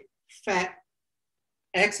 make it fat,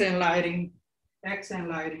 accent lighting, accent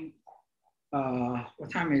lighting. What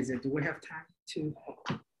time is it? Do we have time to?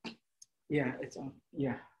 Yeah, it's on.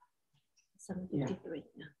 Yeah. 7:53.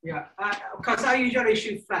 Yeah, because I usually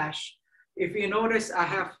shoot flash. If you notice, I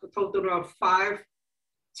have a total of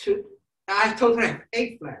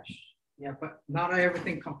 8 flash. Yeah, but not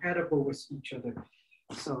everything compatible with each other.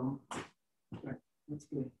 So, right, that's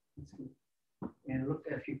good. That's good. And look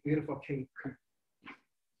at your beautiful cake.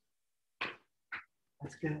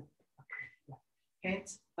 That's good. Okay.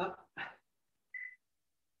 Hands up.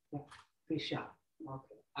 Yeah. Good shot.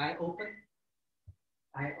 Okay. Eye open.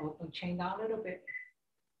 Eye open. Chain down a little bit.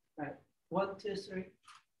 Right. 1, 2, 3.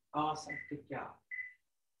 Awesome. Good job.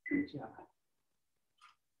 Good job.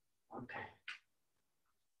 Okay.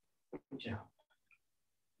 Good job.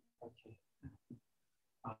 Okay.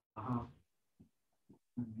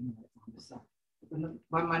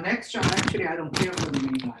 But my next shot, actually, I don't care for the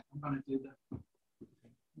main light. I'm going to do the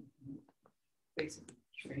face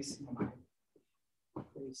my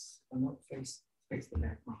face, no, face the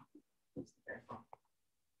background. Face the background.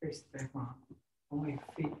 Face the background. Only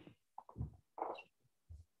feet.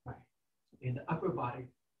 Right. In the upper body,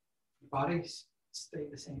 bodies stay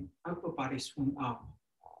the same. Upper body swing up.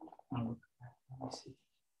 Let me see.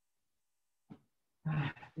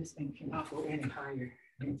 This thing cannot go any higher.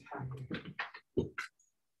 Any higher.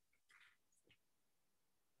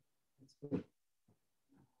 That's good.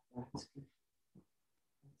 That's good.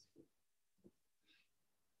 That's good.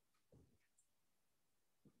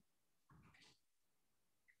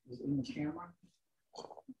 Is it in the camera?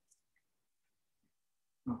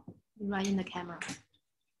 No. Right in the camera.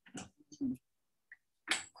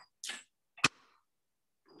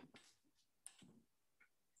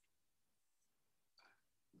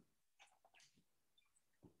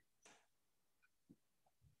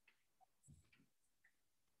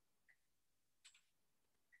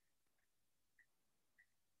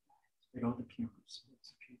 With all the cameras, so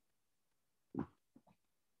it's okay.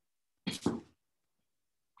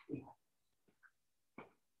 Yeah.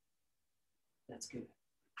 That's good.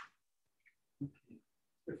 Okay.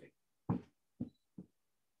 Perfect.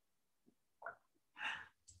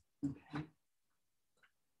 Okay.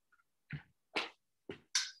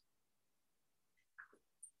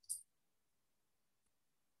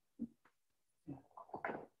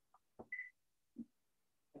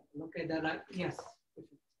 Look at that light. Yes. Perfect.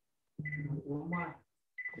 One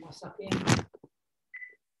more suck in. That's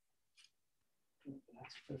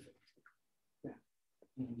perfect. Yeah.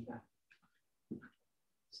 And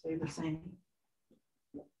stay the same.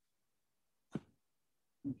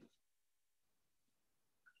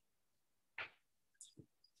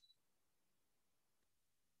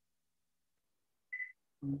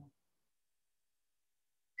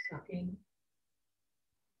 Suck in.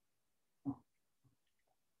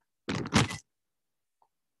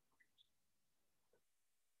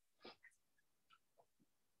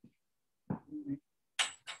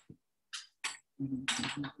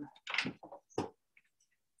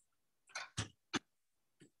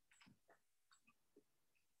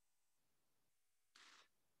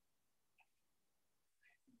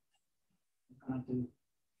 I'm going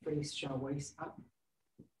to face your waist up,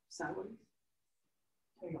 sideways.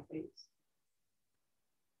 Turn your face.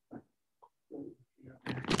 Turn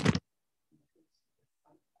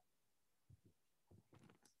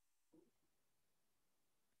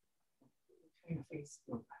your face,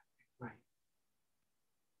 go back, right.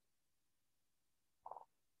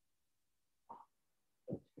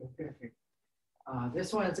 Perfect.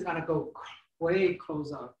 This one is gonna go way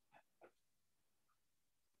close up.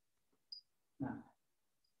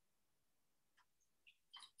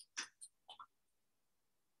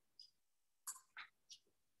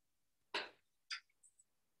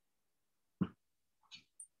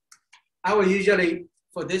 I will usually,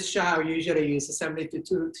 for this shot, I will usually use a 70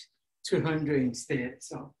 to 200 instead,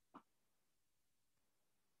 so.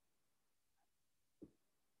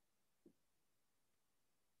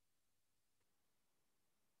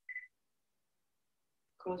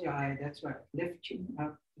 Close your eye, that's right. Lift chin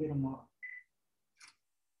up a little more.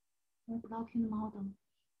 We're blocking the model.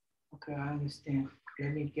 Okay, I understand.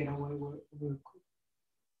 Let me get away real quick.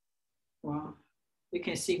 Well, you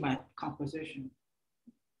can see my composition.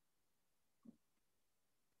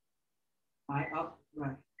 Eye up,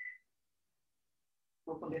 right.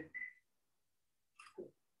 Open it.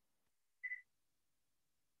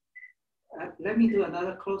 Let me do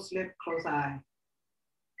another close lip, close eye.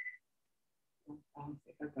 I don't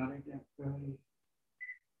think I got it that early.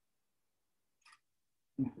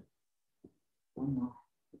 Yeah. One more.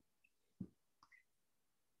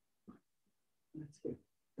 That's good.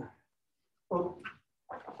 Oh,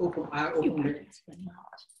 open eye, open lid.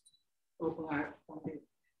 Open eye, open lid.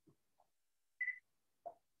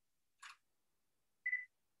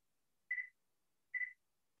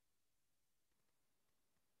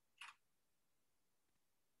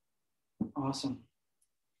 Awesome.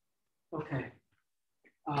 Okay.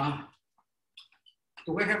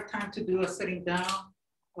 Do we have time to do a sitting down,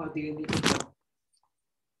 or do you need to go?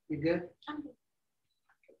 You good? I'm good.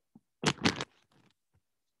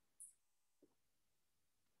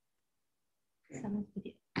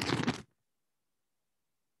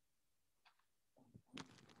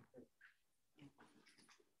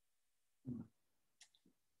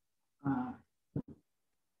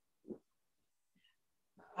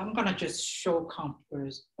 I'm gonna just show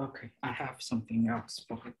contours. Okay, I have something else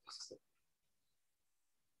for this.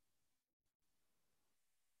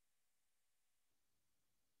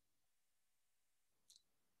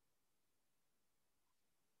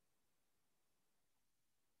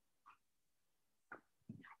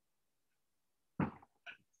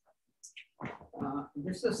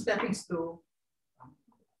 This is a stepping stool.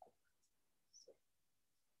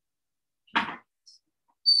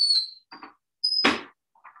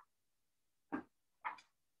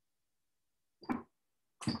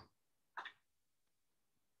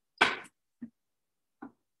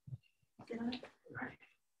 Right.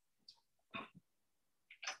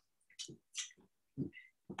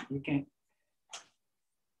 You can.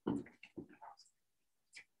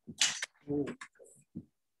 Ooh.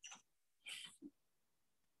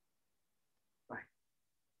 Right.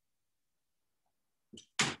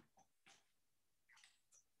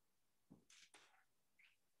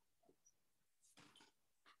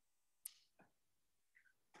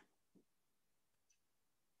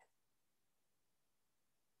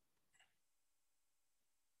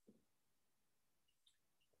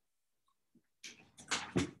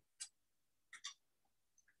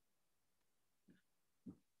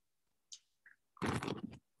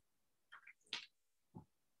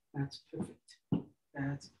 That's perfect.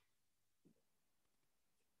 That's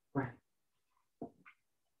right.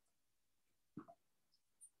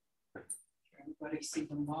 Everybody see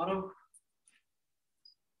the model?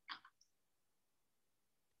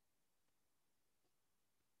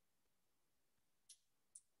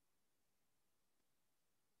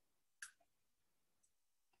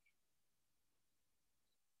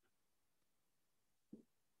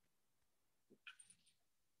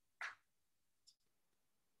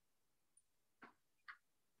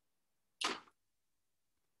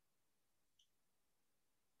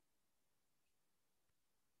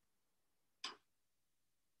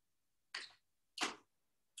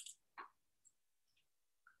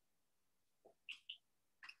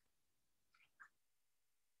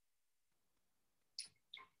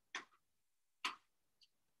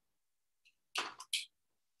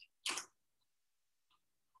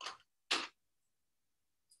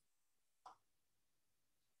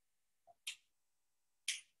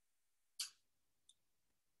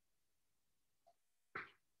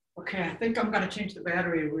 Okay, I think I'm gonna change the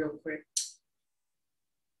battery real quick.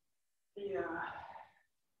 Yeah.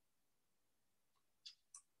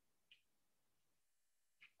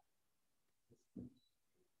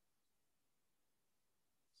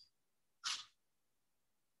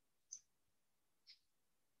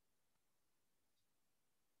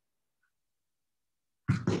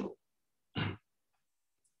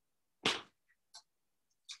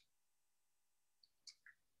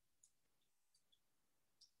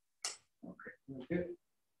 Okay, we're good.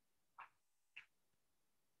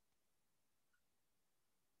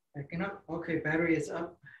 Backing up. Okay, battery is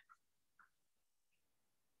up.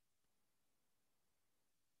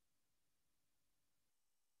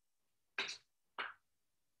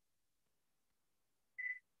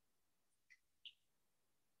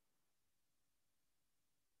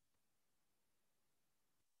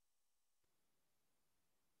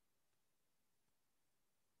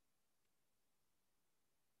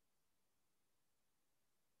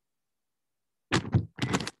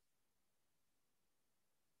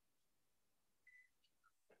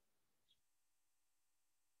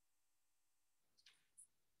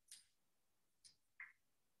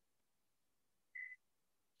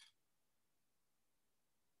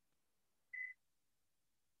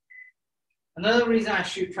 Another reason I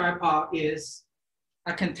shoot tripod is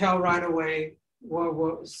I can tell right away what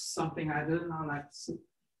was something I didn't know. Like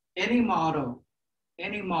any model,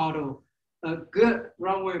 a good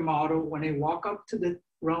runway model, when they walk up to the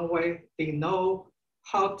runway, they know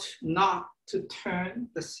how to not to turn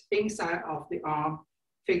the inside of the arm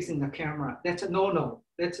facing the camera. That's a no-no.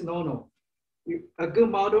 That's a no-no. A good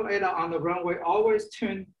model on the runway always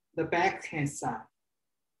turn the backhand side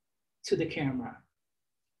to the camera.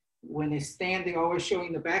 When they stand, they always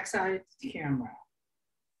showing the backside to the camera.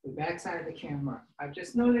 The backside of the camera. I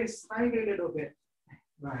just noticed slightly a little bit.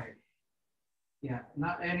 Right. Yeah,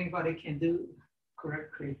 not anybody can do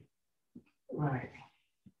correctly. Right.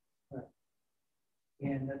 Right.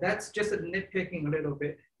 And that's just a nitpicking a little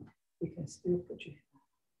bit. We can still put you.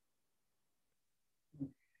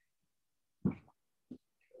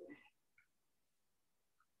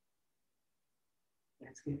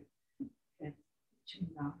 That's good. And chin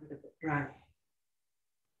down a little bit. Right.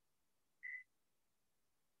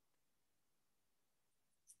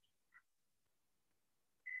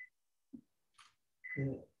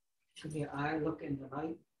 Good. Keep your eye look in the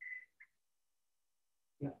light.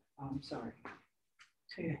 Yeah, I'm sorry.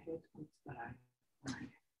 Turn your head towards the light. Right.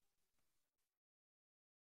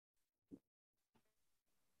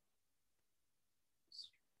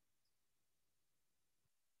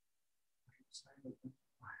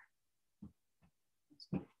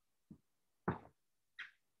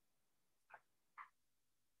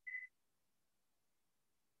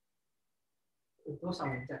有多少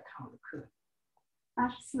人在看我的课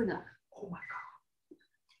84个。 ？Oh my God!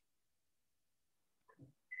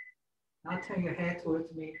 Now turn your head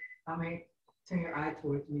towards me. I mean, turn your eye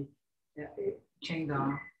towards me. Yeah, chain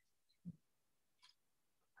down.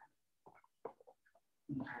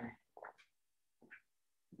 Okay.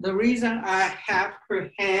 The reason I have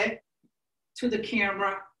her head to the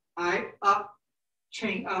camera, eye up,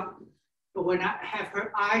 chain up, but when I have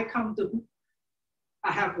her eye come to,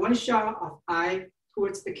 I have one shot of eye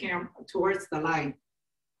towards the camera, towards the light,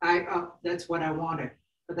 eye up, that's what I wanted.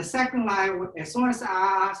 But the second line, as soon as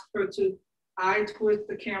I ask her to eye towards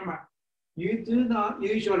the camera, you do not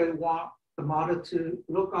usually want the model to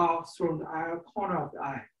look out through the eye, corner of the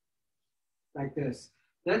eye, like this.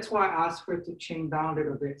 That's why I asked her to chain down a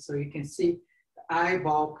little bit so you can see the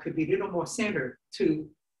eyeball could be a little more centered to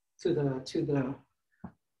the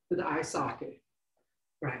eye socket.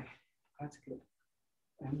 Right, that's good.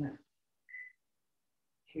 And then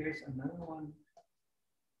here's another one.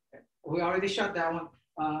 We already shot that one.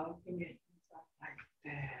 Give me like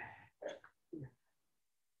that. Yeah.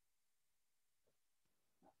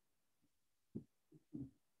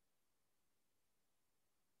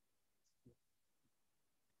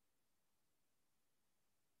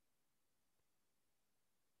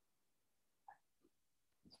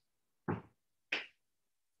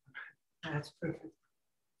 That's perfect.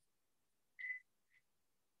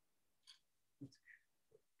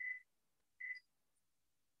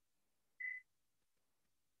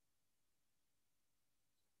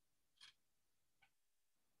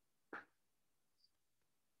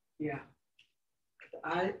 Yeah, the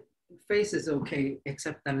eye face is okay,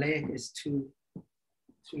 except the leg is too.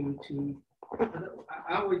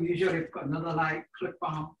 I would usually put another light clip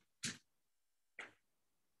on.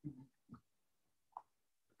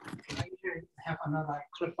 I usually have another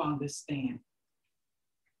light clip on this stand.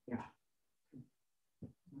 Yeah.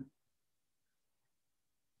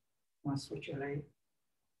 Want to switch your leg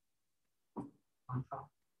on top?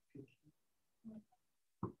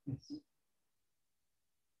 Yes.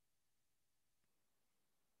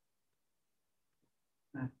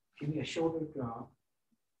 Give me a shoulder drop.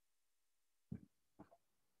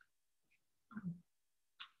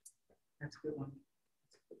 That's a good one.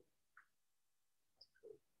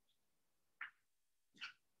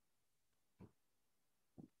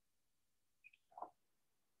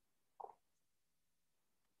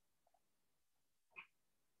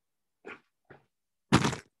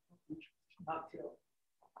 Up till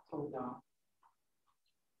hold on.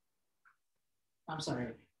 I'm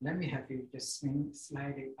sorry. Let me have you just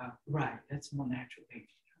slide it up. Right, that's more natural.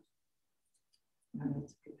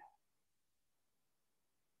 That's good.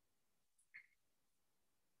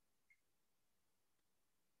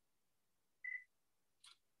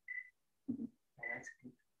 That's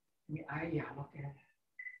good. Yeah, look at it.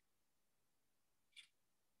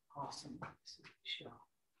 Awesome. This is the show.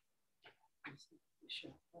 This is the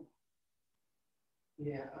show.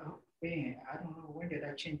 Yeah, oh, man, I don't know, when did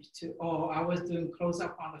I change it to? Oh, I was doing close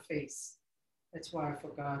up on the face. That's why I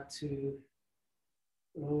forgot to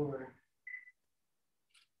lower.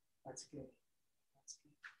 That's good. That's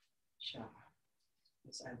good. Sure.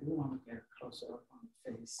 Yes, I do want to get closer up on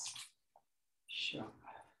the face. Sure.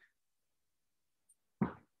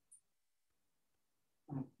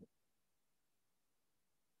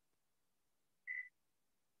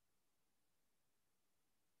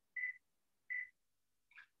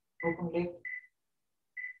 Open lip.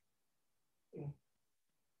 Yeah.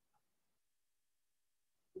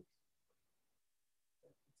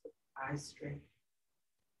 Eyes straight.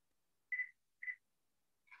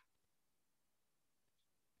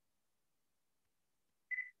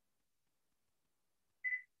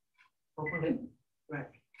 Open it. Right.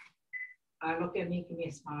 Look at me. Give me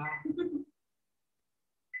a smile.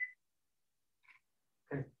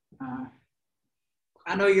 Okay.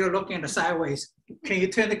 I know you're looking at the sideways. Can you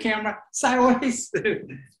turn the camera sideways?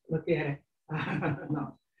 Look at it.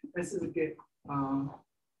 No, this is good.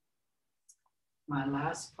 My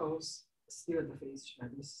last pose, still the face shot.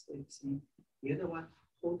 This is the same. The other one,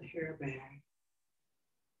 hold the hair back.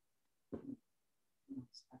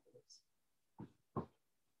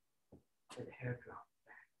 Let the hair drop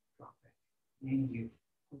back. Then you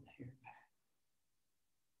hold the hair back.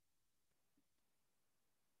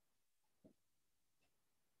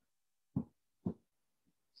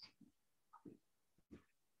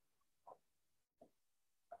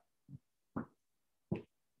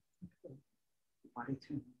 Body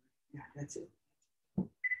tune. Yeah, that's it.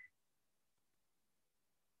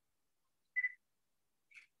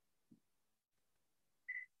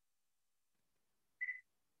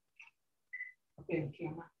 Okay,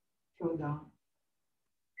 camera, show down.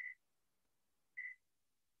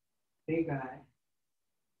 Big eye.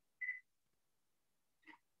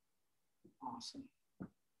 Awesome.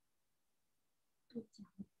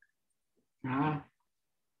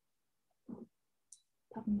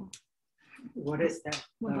 What is that?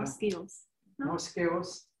 More skills. More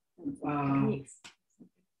skills. Techniques.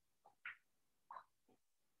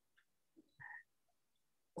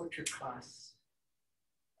 Portrait class.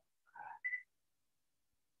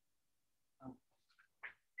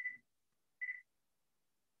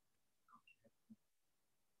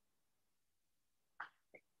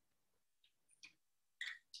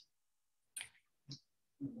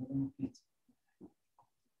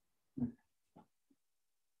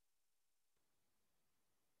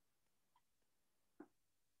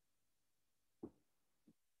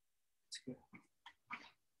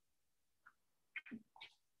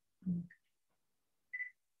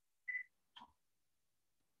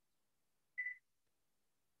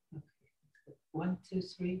 One, two,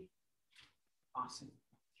 three. Awesome.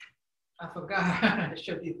 I forgot I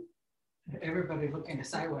showed you everybody looking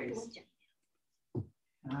sideways.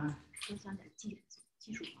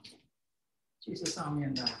 技术上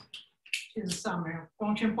面的，技术上面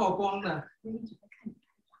光圈曝光的。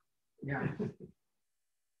Yeah.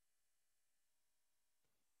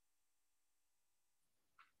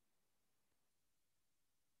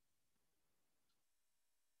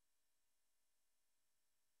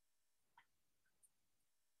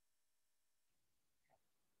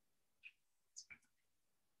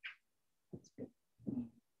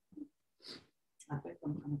 I think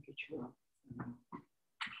I'm gonna get you up.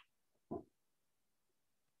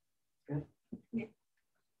 Good. Yeah.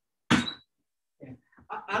 Yeah.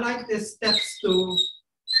 I like this step stool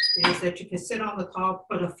is that you can sit on the top,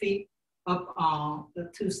 put the feet up on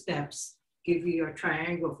the two steps, give you a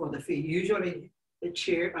triangle for the feet. Usually the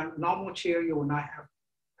chair, a normal chair, you will not have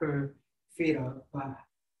her feet up, but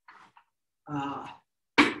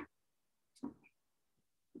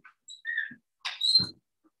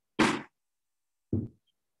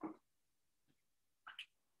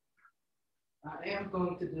I am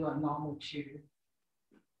going to do a normal chair.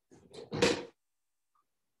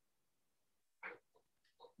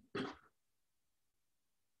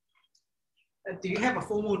 Do you have a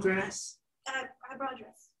formal dress? Eyebrow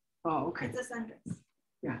dress. Oh, okay. It's a sundress.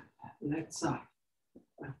 Yeah, let's go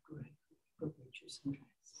ahead. Go get you some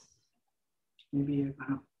dress. Maybe you're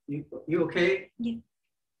gonna, you okay? Yeah.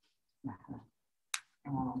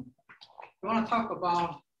 You want to talk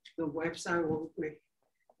about the website real quick?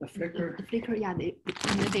 The Flickr. The Flickr, yeah,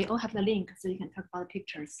 they all have the link, so you can talk about the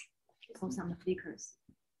pictures. Post on the Flickrs.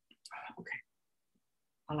 Okay,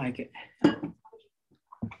 I like it.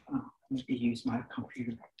 Maybe use my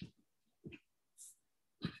computer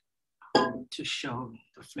to show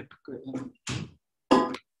the Flickr image.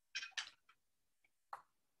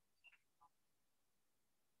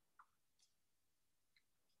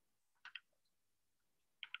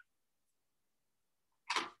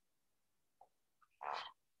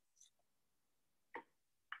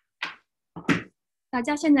大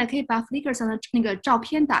家现在可以把 Flickr 上的那个照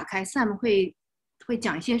片打开 ，Sam 会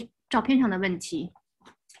讲一些照片上的问题。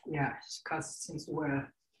Yeah, because since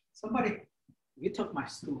somebody, you took my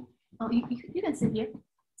stool. Oh, you can sit here.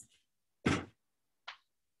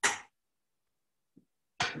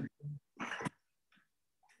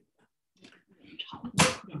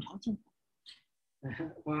 脸朝镜头。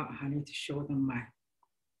Well, I need to show them my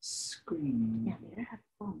screen. Yeah, they have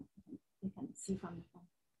phone. You can see from the phone.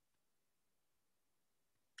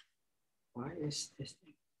 Why is this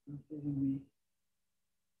thing not giving me?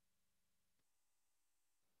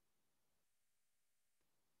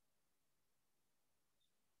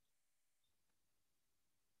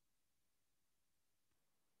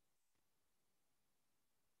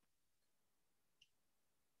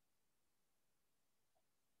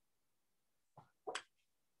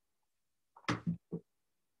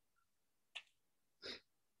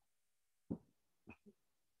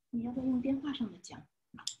你要不要用电话上的讲？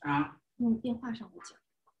啊，用电话上的讲。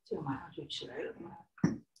这个马上就起来了。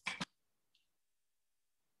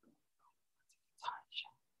擦一下，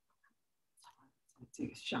在这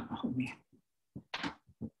个项后面。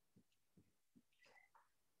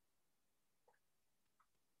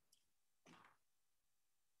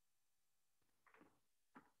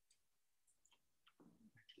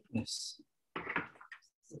Yes.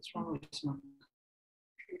 What's wrong with this one?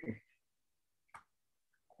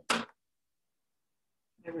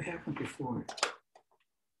 Never happened before.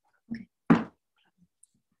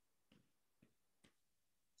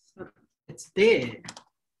 So it's dead.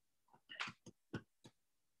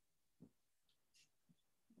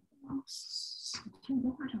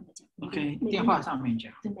 OK， 电话上面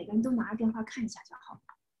讲。对，每个人都拿着电话看一下就好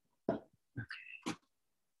了。OK。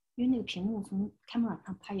因为那个屏幕从 camera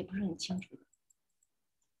上拍也不是很清楚。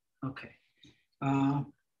OK，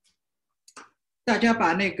 大家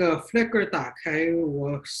把那个 Flickr 打开，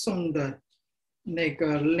我送的那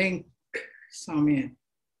个 link 上面。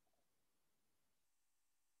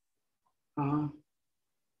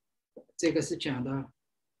这个是讲的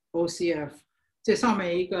OCF， 这上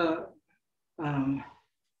面一个，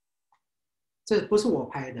这不是我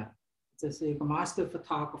拍的，这是一个 master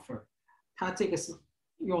photographer， 他这个是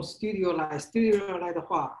用 Studio Light 的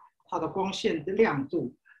话，它的光线的亮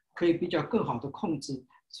度可以比较更好的控制，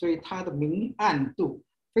所以它的明暗度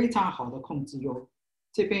非常好的控制。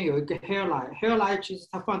这边有一个 hair light， 其实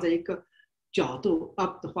它放在一个角度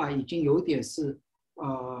up 的话，已经有点是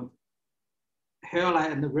hair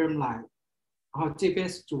light and rim light， 然后这边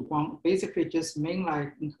是主光 ，basically just main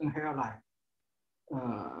light 跟 hair light，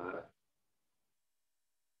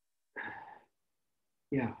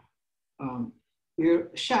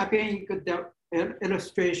 有下边一个的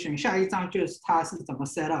illustration， 下一张就是它是怎么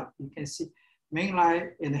set up。You can see main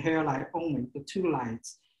light and hair light only, the two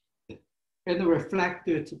lights, and the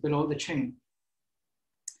reflector to below the chain。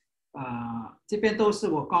这边都是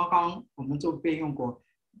我我们这边用过。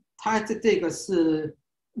它这个是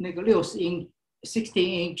那个16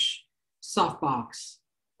 inch softbox，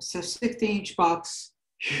 so 16-inch box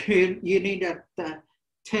you need that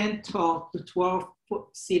 10, 12 to 12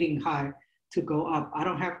 foot ceiling high to go up. I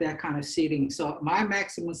don't have that kind of ceiling, so my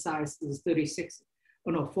maximum size is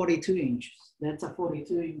 42 inches. That's a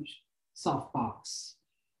 42-inch softbox.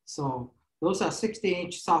 So those are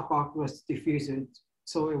 16-inch softbox with diffuser,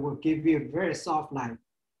 so it will give you a very soft light.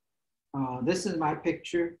 This is my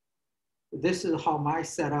picture. This is how my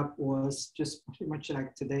setup was, just pretty much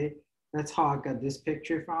like today. That's how I got this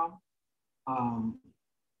picture from.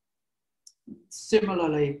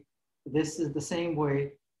 Similarly, this is the same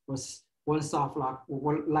way, was one soft lock,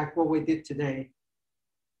 like what we did today.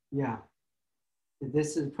 Yeah,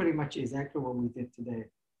 this is pretty much exactly what we did today.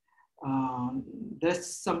 This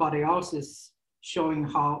somebody else is showing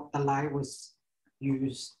how the light was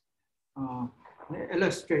used,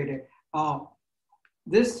 illustrated.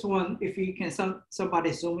 This one, if you can,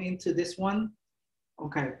 somebody zoom into this one.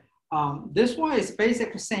 Okay, this one is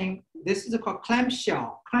basically saying, this is called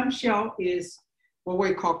clamshell. Clamshell is what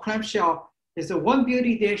we call clamshell, is a one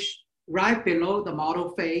beauty dish right below the model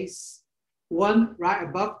face, one right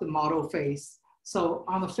above the model face. So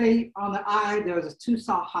on the face, on the eye, there's two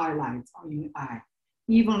soft highlights on the eye,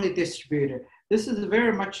 evenly distributed. This is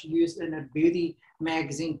very much used in a beauty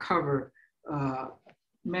magazine cover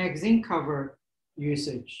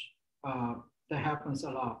usage. That happens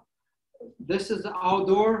a lot. This is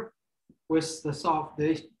outdoor with the soft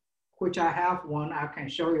dish, which I have one I can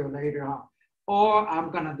show you later on. Or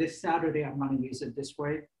this Saturday, I'm gonna use it this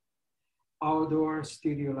way. Outdoor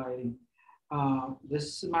studio lighting.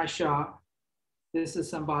 This is my shot. This is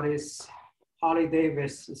somebody's, Holly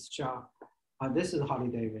Davis' shot. This is Holly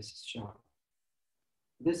Davis' shot.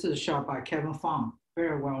 This is a shot by Kevin Fong,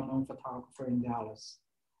 very well-known photographer in Dallas.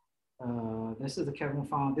 This is the Kevin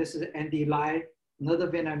Fong. This is Andy Lai, another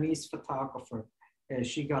Vietnamese photographer. And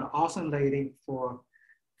she got an awesome rating for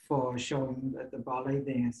showing the ballet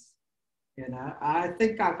dance. And I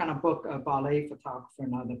think I'm gonna book a ballet photographer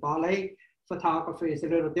now. The ballet photography is a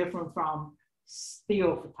little different from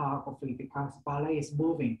still photography because ballet is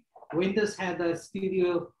moving. Winters had a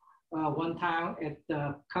studio one time at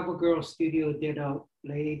the CoverGirl studio, did a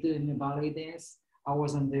lady doing the ballet dance. I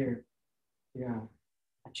wasn't there. Yeah,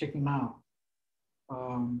 I checked him out.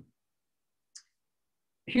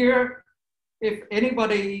 Here, if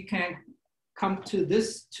anybody can come to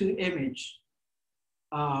this two image,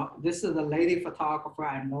 this is a lady photographer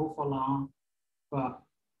I know for long, but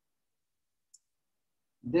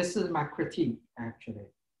this is my critique actually.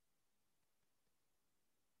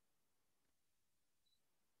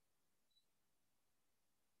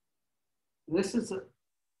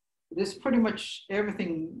 This pretty much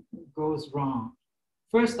everything goes wrong.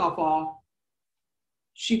 First of all,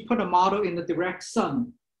 she put a model in the direct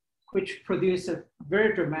sun, which produced a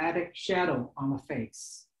very dramatic shadow on the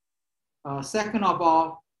face. Second of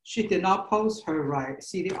all, she did not pose her right.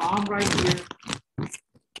 See the arm right here,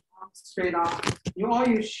 arm straight out. All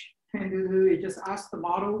you can do is just ask the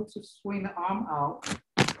model to swing the arm out,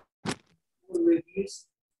 reduce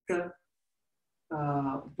the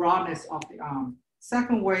broadness of the arm.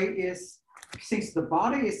 Second way is, since the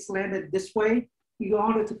body is slanted this way, in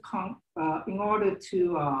order to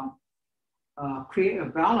create a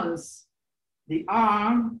balance, the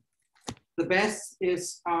arm, the best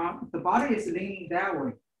is the body is leaning that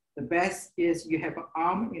way. The best is you have an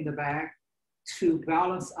arm in the back to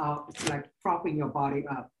balance out. It's like propping your body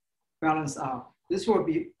up, balance out. This will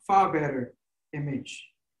be far better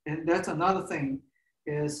image. And that's another thing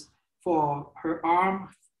is for her arm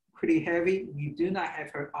pretty heavy, you do not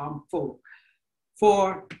have her arm full.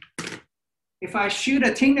 If I shoot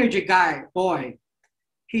a teenager guy, boy,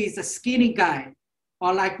 he's a skinny guy,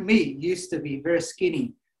 or like me, used to be very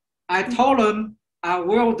skinny. I told him I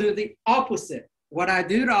will do the opposite. What I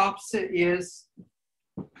do the opposite is,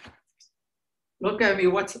 look at me,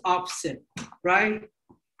 what's opposite, right?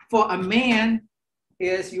 For a man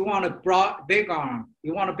is you want a broad, big arm.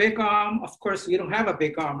 You want a big arm, of course, you don't have a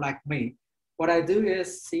big arm like me. What I do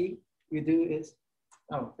is, see, you do is,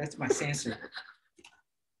 oh, that's my sensor.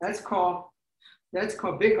 That's called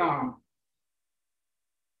big arm.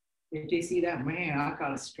 Did you see that? Man, I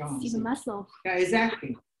got a strong. See the muscle. Yeah,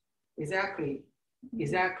 exactly.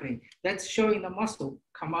 That's showing the muscle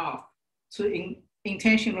come off to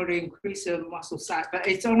intentionally increase the muscle size. But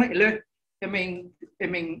it's only, look, I mean,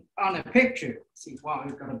 on a picture, see, wow,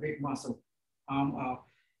 you got a big muscle.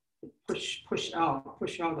 Push out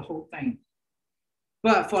the whole thing.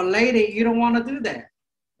 But for a lady, you don't want to do that.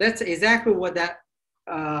 That's exactly what that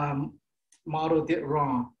model did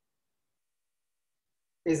wrong.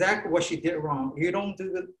 Exactly what she did wrong. You don't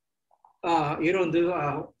do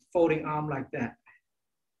a folding arm like that.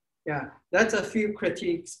 Yeah, that's a few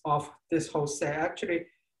critiques of this whole set. Actually,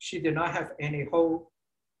 she did not have any whole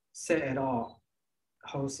set at all.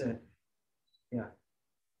 Whole set. Yeah.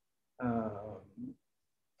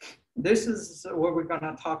 This is what we're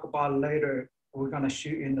gonna talk about later. We're gonna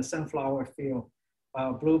shoot in the sunflower field,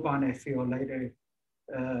 bluebonnet field later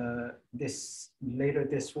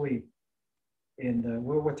this week. And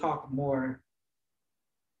we will talk more.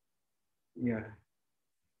 Yeah.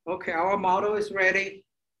 Okay, our model is ready.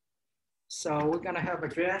 So we're gonna have a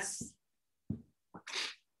dress.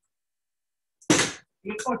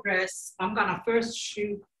 Before dress, I'm gonna first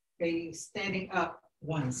shoot a standing up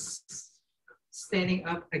once. Standing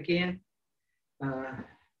up again.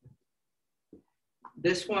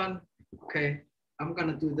 This one, okay, I'm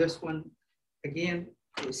gonna do this one again.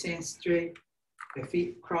 Stand straight, the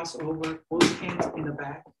feet cross over, both hands in the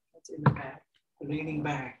back. That's in the back, leaning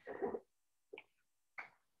back.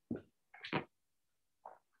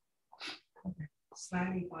 Okay.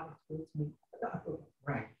 Slightly body towards me.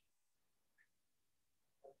 Right.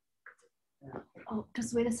 Oh,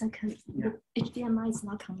 just wait a second. Yeah. The HDMI is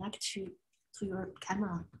not connected to your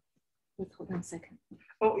camera. Wait, hold on a second.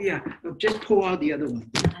 Oh yeah, just pull out the other one.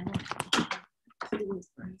 Yeah, I know.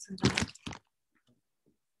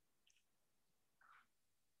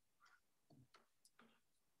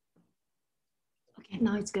 Okay,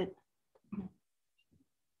 now it's good.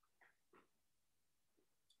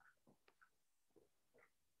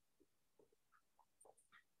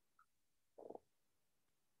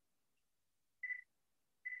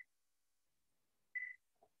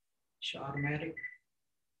 It's automatic.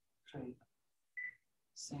 Try to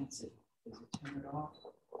sense it. Does it turn it off?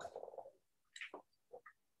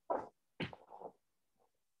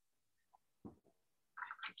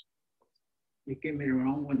 You gave me the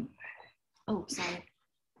wrong one. Oh, sorry.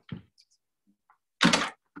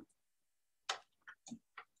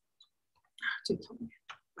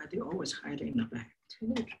 Why do you always hide it in the back?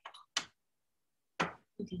 Okay.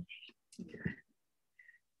 Okay.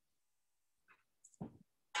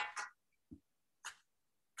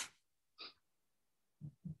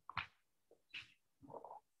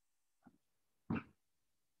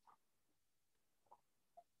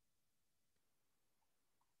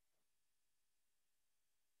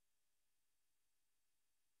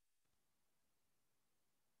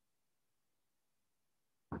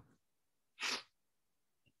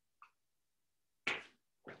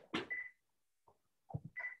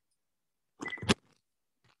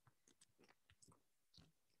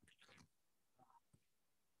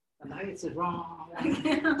 it's wrong.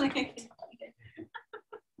 Okay.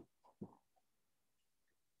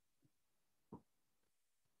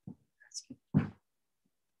 That's good.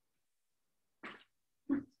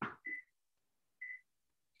 That's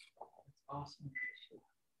awesome.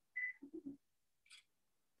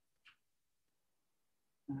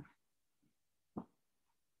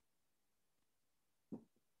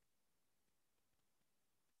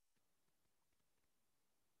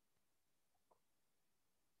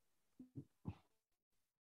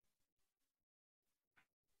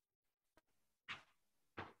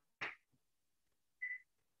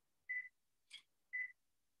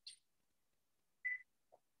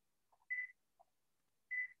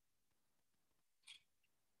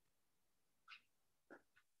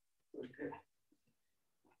 Good.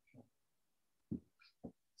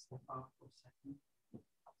 Step off for a second.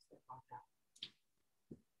 Step off that.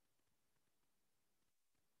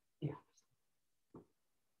 Yeah.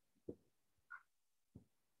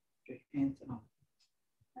 Good. Hands on.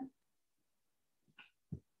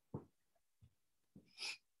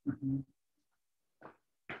 Mm-hmm.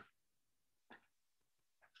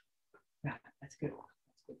 Yeah, that's good.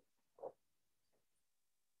 That's good.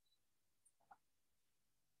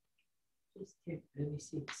 Just take, let me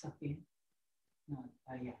see something. No,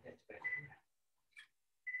 yeah, that's better.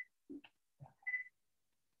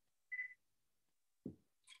 Yeah.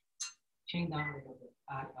 Chin down a little bit.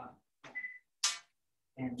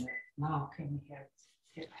 And now can we have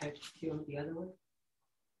head tilt the other way?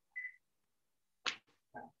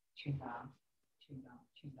 Chin down, chin down,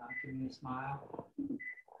 chin down. Give me a smile.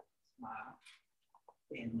 Smile.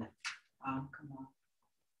 And arm come on.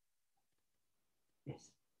 Yes.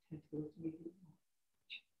 Head towards me.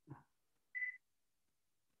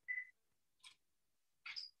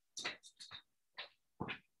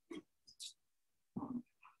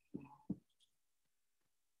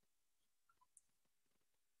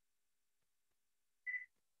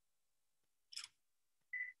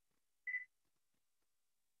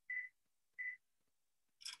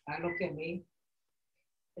 Now look at me.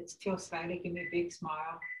 It's still slightly, give me a big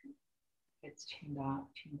smile. It's chin down,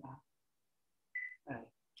 chin down. Right.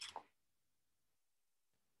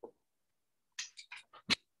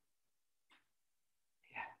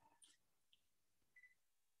 Yeah.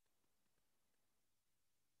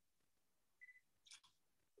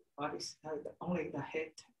 Body's only the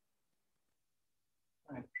head.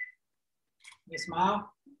 All right. You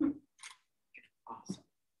smile. Awesome.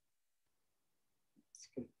 That's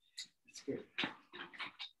good. That's good.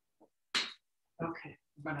 Okay,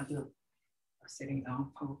 I'm gonna do a sitting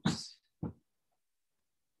down pose. Let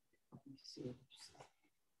me see.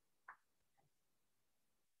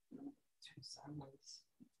 Turn sideways.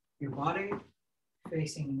 Your body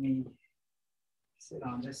facing me. Sit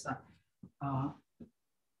on this side.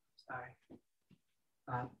 Sorry.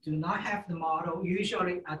 Do not have the model.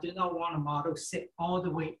 Usually, I do not want a model sit all the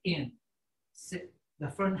way in. Sit the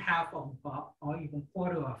front half of the body or even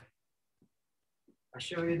quarter of it. I'll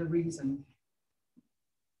show you the reason.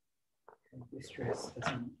 This dress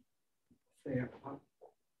doesn't flare up.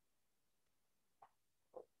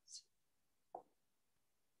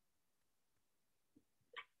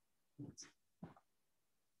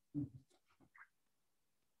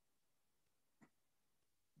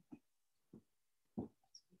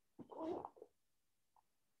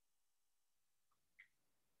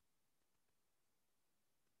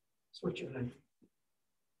 Switch your leg.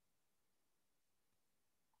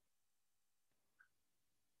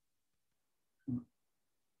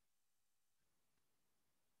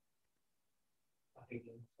 Body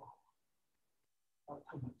going forward. Not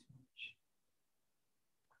too much.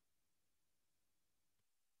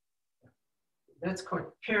 That's called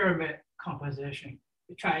pyramid composition,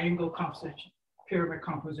 the triangle composition, pyramid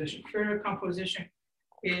composition. Pyramid composition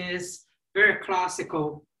is very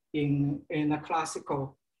classical in the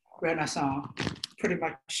classical Renaissance, pretty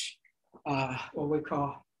much what we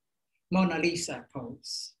call Mona Lisa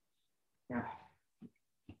pose. Yeah.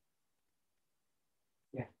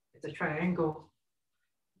 Yeah, it's a triangle.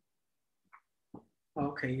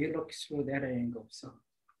 Okay, you look through that angle, so.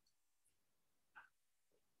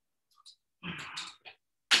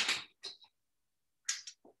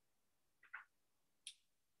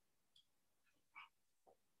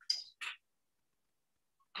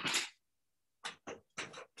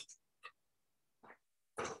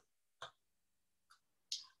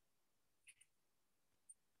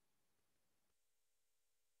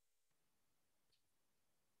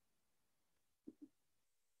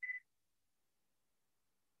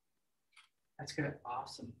 That's good.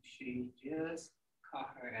 Awesome. She just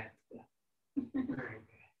caught her at the very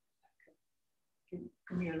good.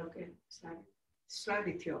 Give me a look at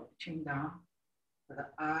slightly tilt, chin down. But the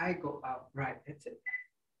eye go out. Right, that's it.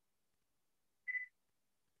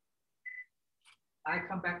 Eye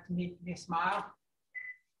come back to me, smile.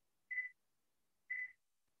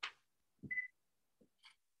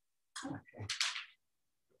 Okay.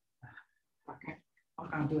 Okay. I'm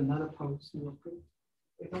gonna do another pose real quick.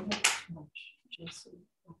 We don't move too much. Just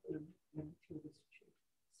let me feel this.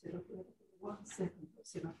 Sit up 1 second.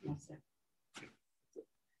 Sit up 1 second.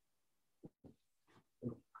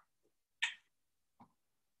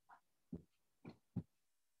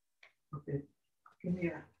 Okay. Give me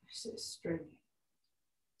a sit straight.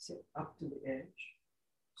 Sit up to the edge.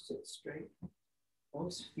 Sit straight.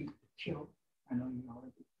 Both feet tilt. I know you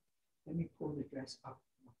already. Let me pull the dress up.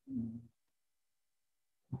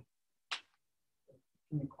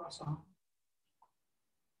 Can you cross arm?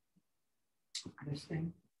 This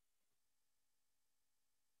thing.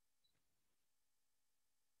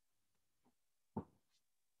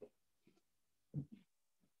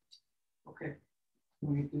 Okay.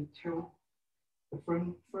 We do tilt the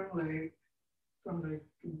front leg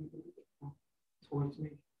towards me.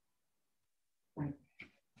 Right.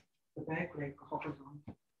 The back leg hovers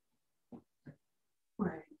on.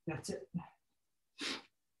 Right, that's it.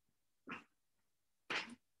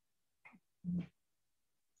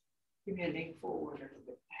 Give me a lean forward a little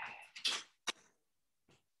bit.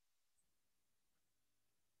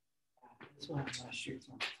 This one I'm gonna shoot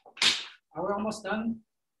on. Are we almost done?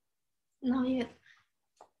 Not yet.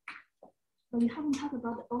 But we haven't talked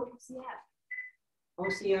about the OCF.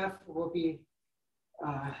 OCF will be,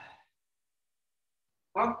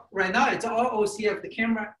 well, right now it's all OCF. The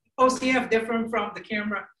camera, OCF different from the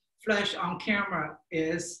camera. Flash on camera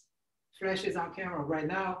is, flash is on camera. Right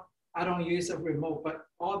now, I don't use a remote, but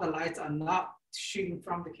all the lights are not shooting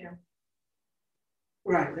from the camera.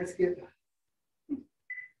 Right, that's good.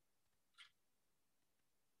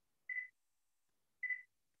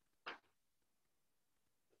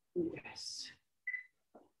 Yes.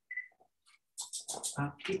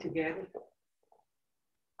 Feet together.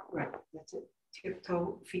 Right, that's it.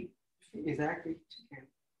 Tiptoe, feet exactly together.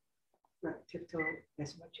 Right, tiptoe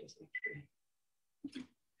as much as they can.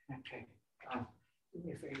 Okay. Do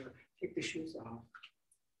me a favor. Take the shoes off.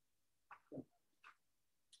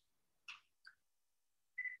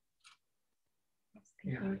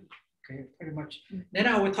 Yeah. Okay. Pretty much. Then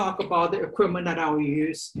I will talk about the equipment that I will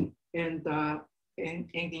use, and in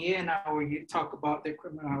the end, I will talk about the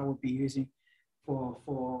equipment I will be using for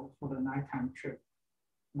the nighttime trip.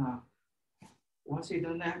 Now, once you've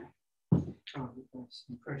done that, that's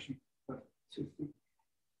impression, but 2 feet.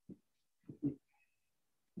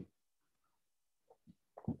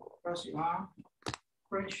 Cross your arm,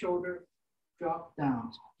 front shoulder, drop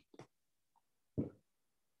down.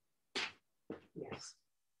 Yes.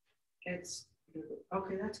 It's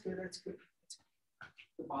okay, that's good, that's good.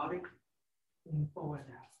 The body, lean forward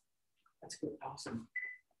now. That's good, awesome.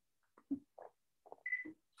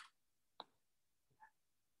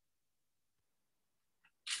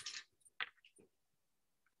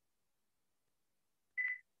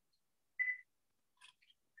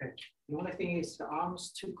 Okay. The only thing is the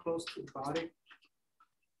arms too close to the body.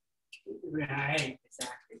 Right,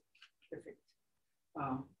 exactly. Perfect.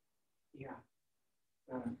 Yeah.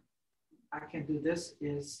 I can do this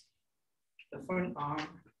is the front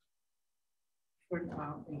arm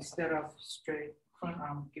instead of straight front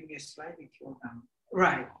arm, give me a slightly tilt down.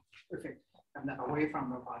 Right, perfect. And then away from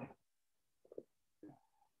the body.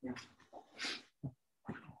 Yeah.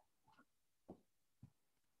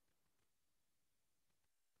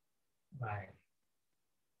 Right.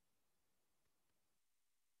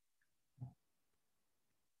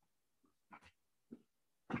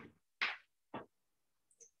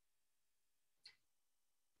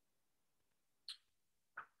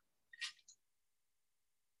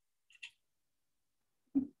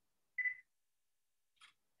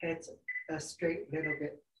 Head straight little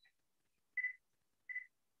bit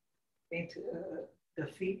into the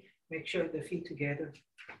feet. Make sure the feet together.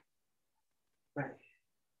 Right.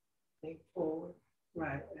 Lean forward.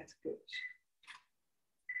 Right. That's good.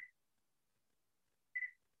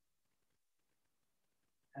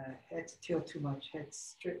 Head tilt too much. Head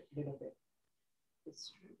straight a little bit.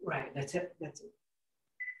 It's, right. That's it. That's it.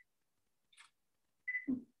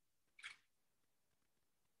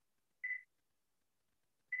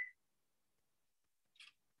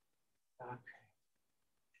 Okay.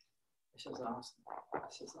 This is awesome.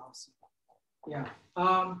 This is awesome. Yeah.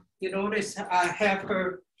 You notice I have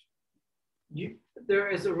her. There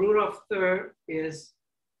is a rule of third is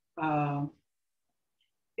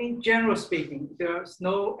in general speaking, there's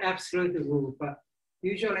no absolute rule, but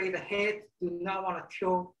usually the head do not want to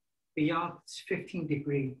tilt beyond 15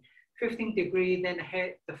 degrees. 15 degrees, then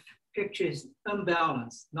the picture is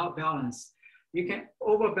unbalanced, not balanced. You can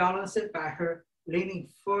overbalance it by her leaning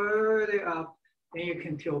further up, and you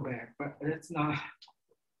can tilt back, but that's not,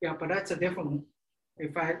 yeah, but that's a different one.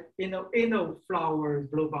 If in a flower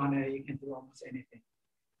blue bonnet, you can do almost anything.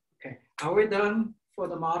 Okay, are we done for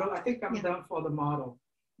the model? I think I'm done for the model.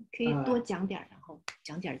 可以多讲点，然后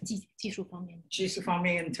讲点技术方面的。技术方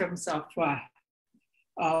面 in terms of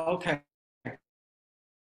okay.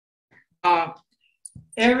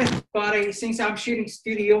 Everybody, since I'm shooting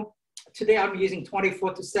studio, today I'm using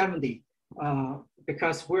 24 to 70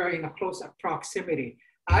 because we're in a close proximity.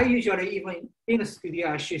 I usually, even in the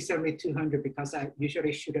studio, I shoot 7200 because I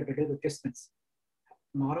usually shoot at a little distance.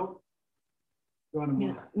 Model? You want a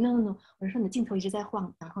model? No. 我是说你的镜头一直在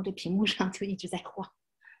晃，然后这屏幕上就一直在晃。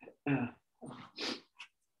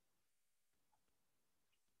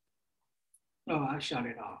Oh, I shut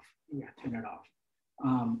it off. Yeah, turn it off.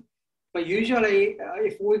 But usually,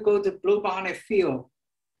 if we go to blue bonnet field,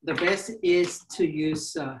 the best is to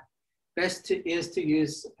use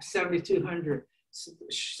 7200.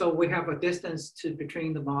 So we have a distance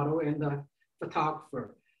between the model and the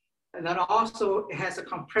photographer, and that also has a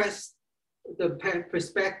compressed the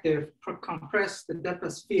perspective, compress the depth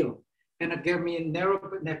of field, and give me a narrow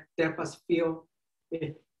depth of field.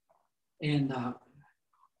 And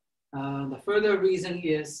the further reason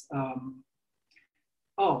is,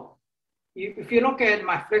 if you look at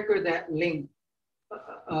my flicker that link,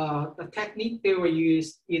 the technique they were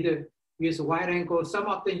used either use a wide angle, some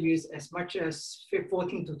of them use as much as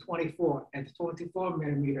 14 to 24 at 24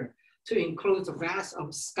 millimeter to include the vast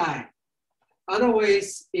of sky. Other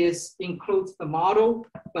ways is includes the model,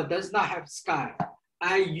 but does not have sky.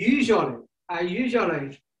 I usually,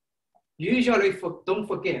 don't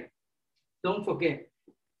forget,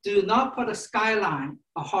 do not put a skyline,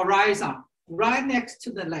 a horizon, right next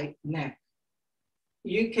to the neck.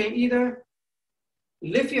 You can either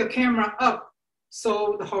lift your camera up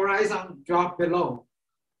so the horizon drop below,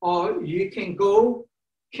 or you can go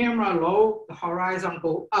camera low, the horizon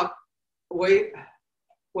go up, way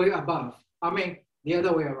above. I mean, the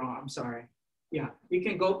other way around, I'm sorry. Yeah, you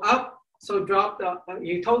can go up, so drop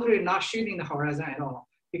you're totally not shooting the horizon at all.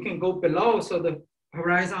 You can go below, so the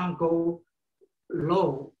horizon go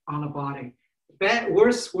low on the body.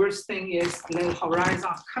 Worst thing is the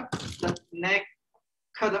horizon cut the neck,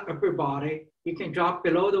 cut the upper body. You can drop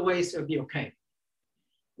below the waist, it'll be okay.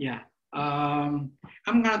 Yeah, I'm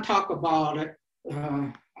gonna talk about it.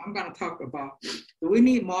 Do we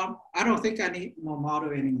need more? I don't think I need more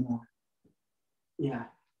model anymore. Yeah.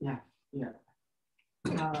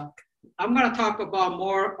 I'm gonna talk about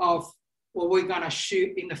more of what we're gonna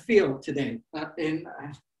shoot in the field today.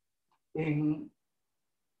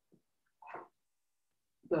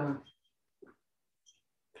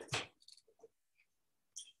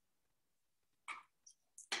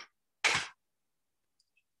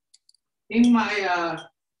 In my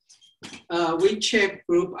WeChat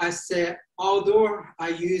group, I said, although I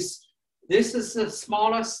use, this is the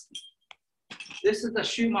smallest, this is the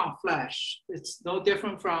Schumann flash. It's no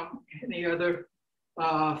different from any other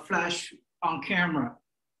flash on camera,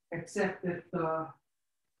 except that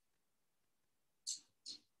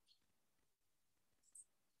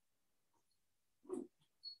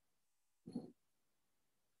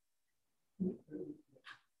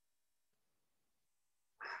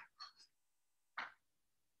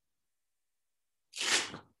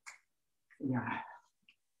yeah.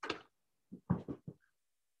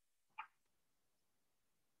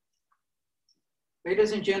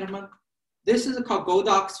 Ladies and gentlemen, this is called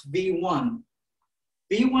Godox V1.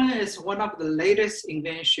 V1 is one of the latest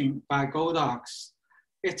invention by Godox.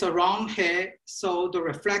 It's a round head, so the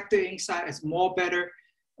reflector inside is more better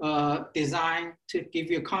designed to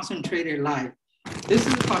give you concentrated light. This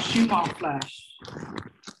is called Schumann flash.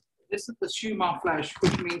 This is the Schumann flash,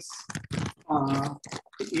 which means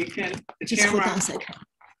you can, the Just camera, hold on a second.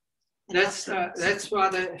 that's why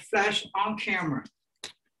the flash on camera.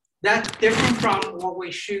 That's different from what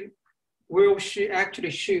we shoot. We'll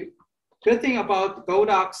actually shoot. Good thing about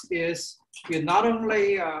Godox is you not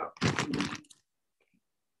only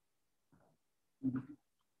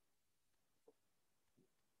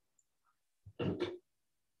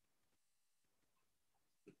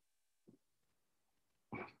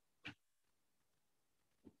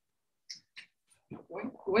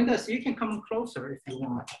Windows, you can come closer if you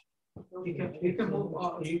want. You can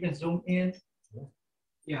move, you can zoom in.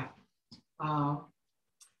 Yeah.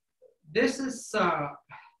 This is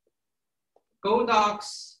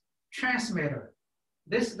Godox transmitter.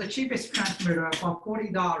 This is the cheapest transmitter for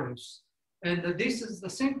 $40. And this is the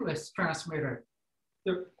simplest transmitter.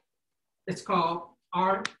 It's called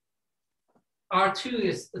R2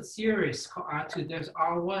 is the series called R2. There's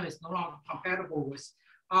R1 is no longer compatible with.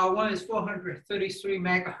 R1 is 433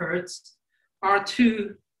 megahertz.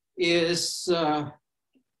 R2 is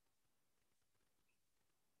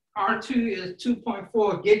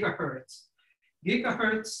 2.4 gigahertz.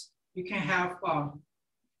 Gigahertz, you can have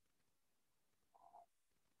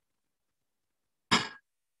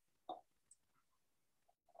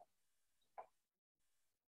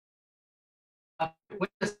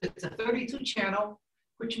it's a 32 channel,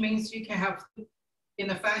 which means you can have, in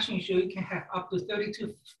a fashion show, you can have up to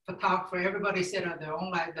 32 photographers. Everybody set up their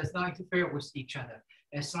own light, does not interfere with each other.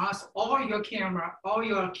 As long as all your camera, all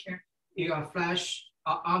your flash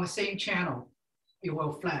are on the same channel, it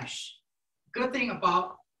will flash. Good thing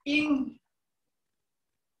about between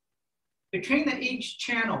each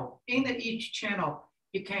channel,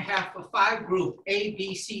 you can have a 5 group, A,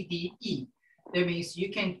 B, C, D, E. That means you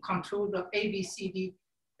can control the A, B, C, D.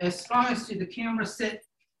 As long as the camera set,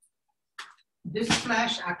 this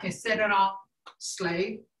flash, I can set it on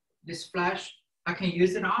slave. This flash, I can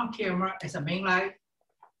use it on camera as a main light,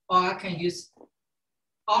 or I can use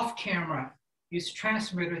off camera, use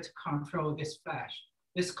transmitter to control this flash.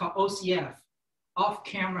 This is called OCF, off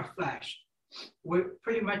camera flash.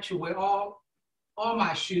 All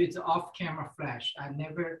my shoots are off camera flash. I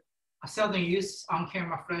seldom use on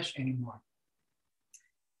camera flash anymore.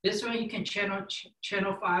 This one you can channel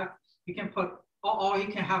 5. You can put, or you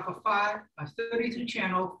can have a 32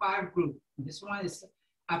 channel 5 group. This one is,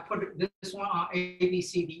 I put this one on A, B,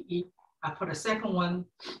 C, D, E. I put a second one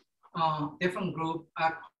on different group.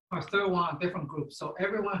 I put a third one on different group. So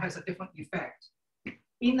everyone has a different effect.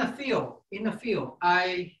 In the field,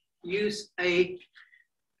 I use a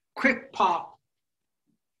quick pop.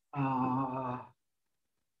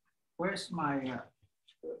 Where's my?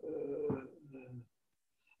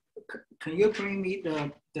 Can you bring me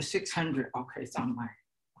the 600? Okay, it's on my.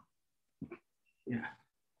 Yeah.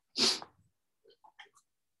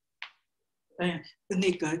 哎，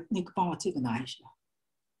那个帮我这个拿一下，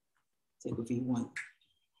这个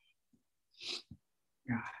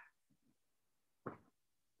V1。Yeah.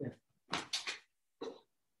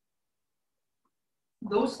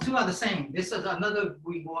 Those two are the same. This is another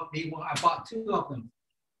V1. I bought 2 of them.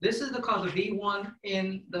 This is called the V1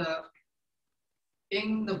 in the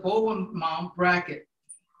Bowen mount bracket.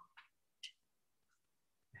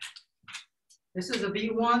 This is a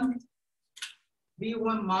V1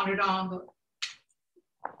 mounted on the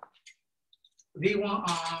V1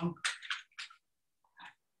 on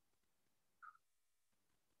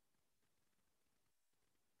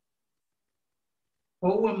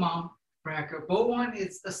Bowen mount bracket. Bowen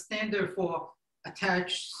is the standard for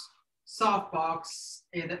attached softbox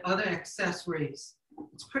and other accessories.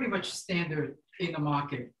 It's pretty much standard in the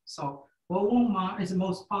market. So Bowen mount is the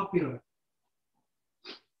most popular.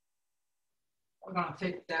 I'm gonna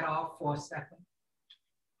take that off for a second.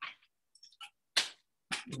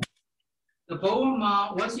 The Bowen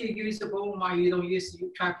mount, once you use the Bowen mount, you don't use the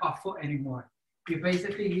tripod foot anymore. You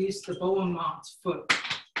basically use the Bowen mount foot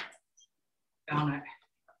down it.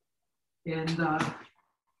 And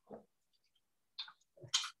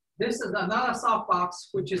this is another softbox,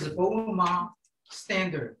 which is a Bowen mount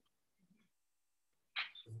standard.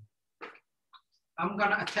 I'm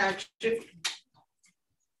gonna attach it.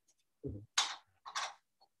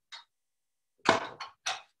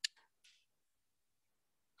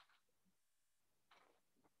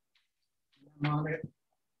 Mount it.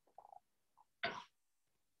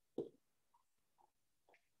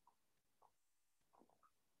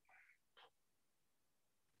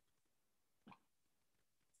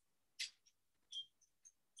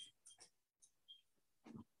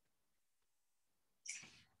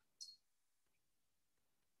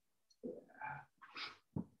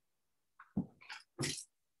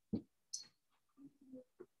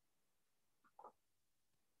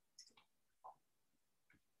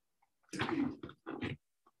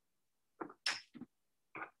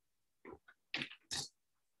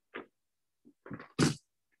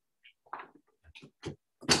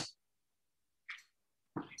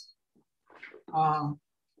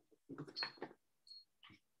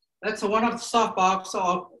 That's one of the softbox,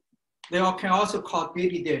 or they can also call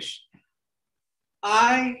baby dish.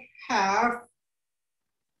 I have,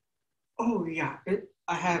 oh yeah,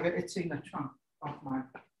 I have it. It's in the trunk of my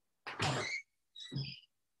car.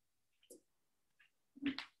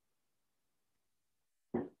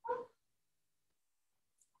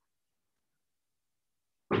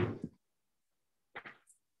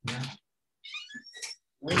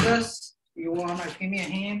 With this, you wanna give me a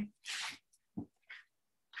hand?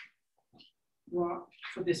 Well,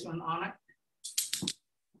 put this one on it.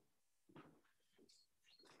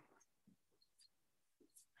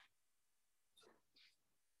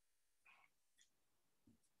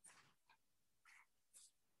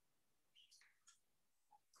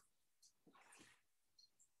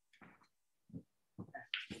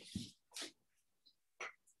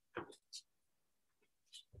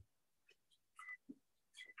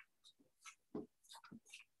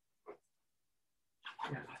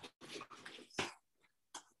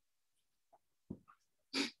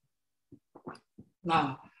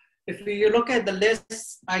 Now, if you look at the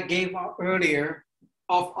list I gave out earlier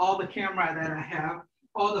of all the camera that I have,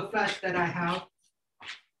 all the flash that I have,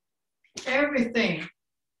 everything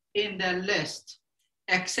in the list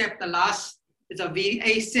except the last is a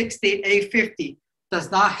A60, A50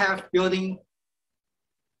 does not have building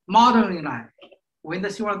modeling light. When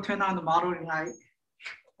does you want to turn on the modeling light?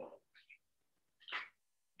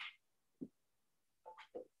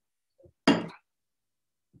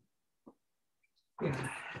 Yeah.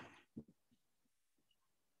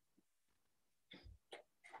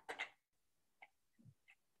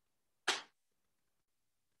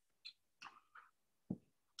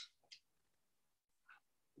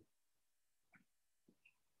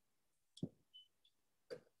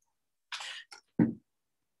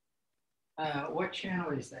 What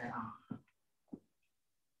channel is that on?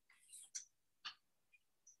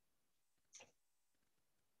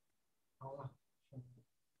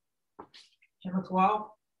 Channel 12?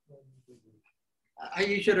 I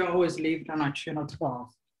usually always leave it on channel 12.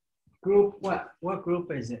 Group what? What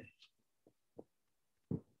group is it?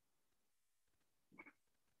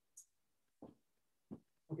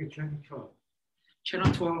 Okay, channel 12.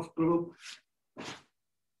 Channel 12 group.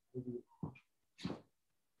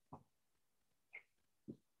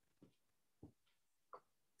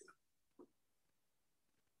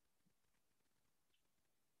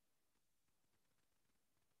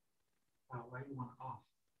 Why do you want it off?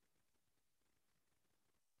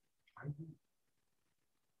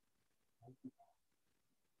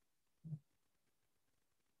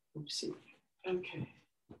 Oopsie. Okay.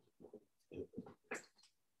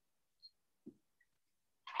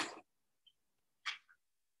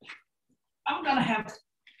 I'm gonna have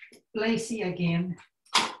Lacey again.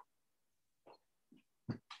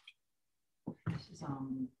 This is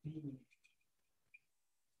B.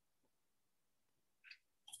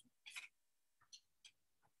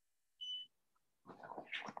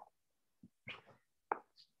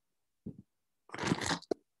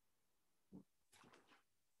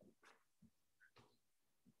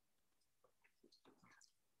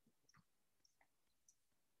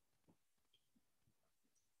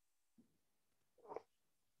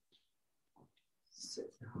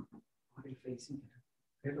 Sit down, body facing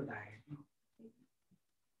the river diagonal.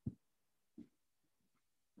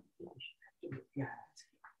 Yeah.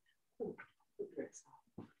 Ooh, good dress.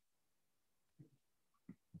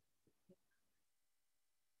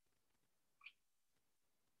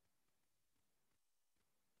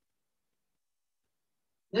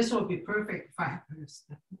 This will be perfect if I have to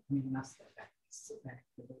step. I mean, not step back, sit back.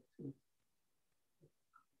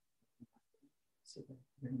 Sit back.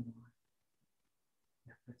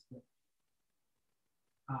 Yeah, that's good.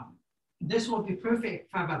 This will be perfect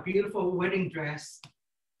if I have a beautiful wedding dress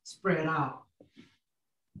spread out.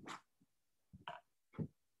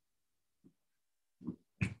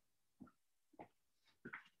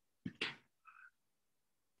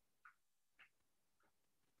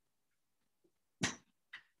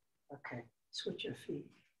 Okay, switch your feet.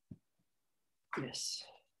 Yes.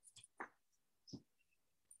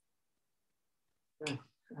 Good.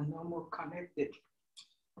 And no more connected.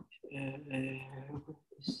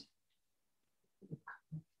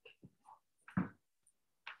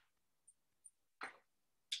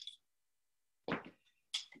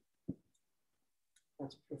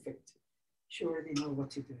 That's perfect. You already know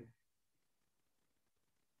what to do.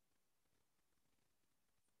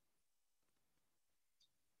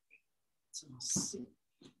 So let's see.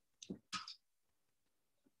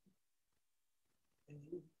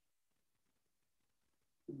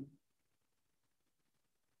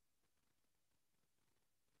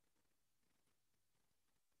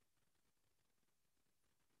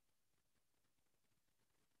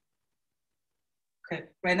 Okay,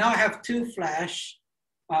 right now I have two flash.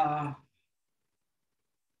 I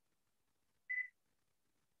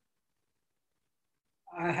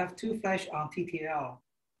have two flash on TTL.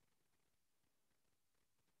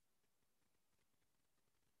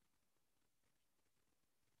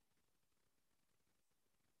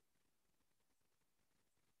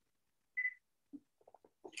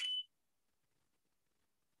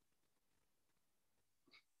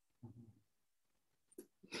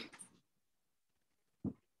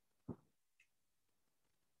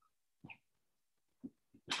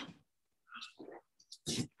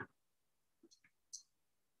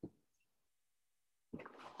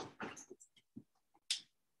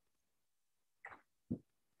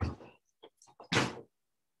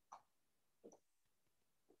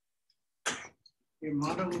 Your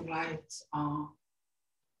modeling lights on.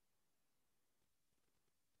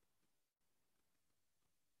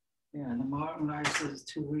 Yeah, the modeling lights is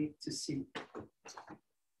too weak to see.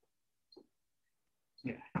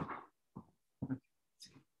 Yeah.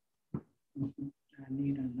 I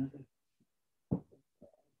need another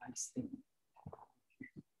nice thing.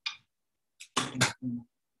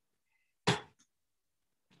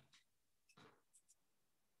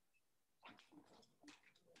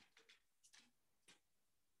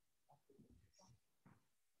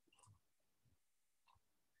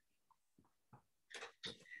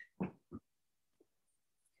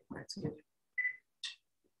 That's good.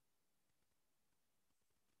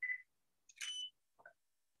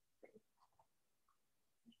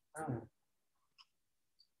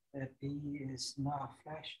 That B is not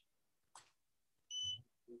flashing.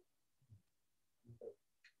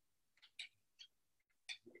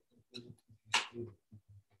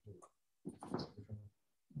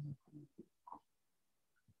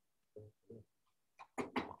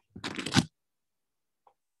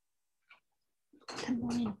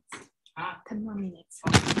 Ah, 10 more minutes.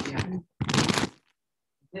 okay, yeah.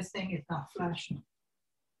 This thing is not flashing.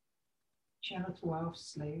 Channel 12,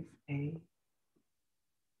 slave A.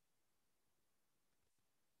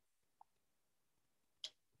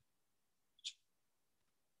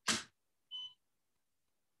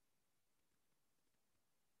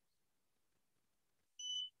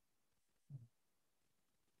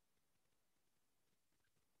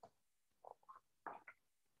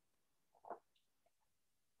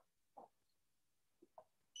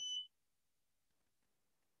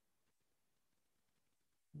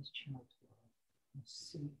 This channel 12. Let's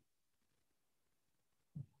see.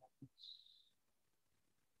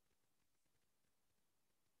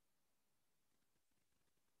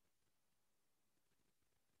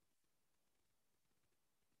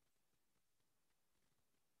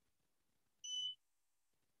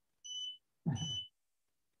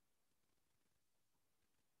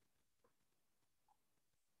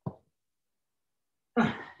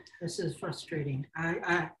 This is frustrating.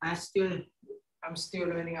 I'm still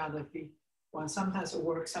learning how to be. Well, sometimes it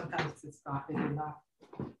works, sometimes it's not.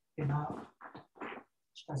 It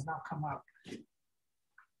does not come up.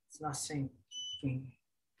 It's not syncing.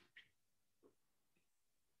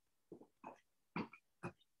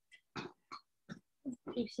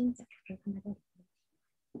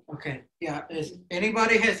 Okay, yeah, is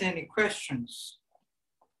anybody has any questions?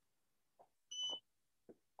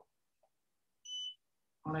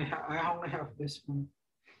 I only have this one.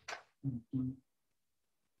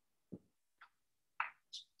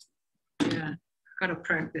 Yeah, gotta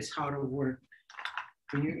practice how to work.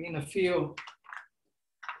 When you're in the field,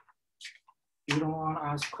 you don't want to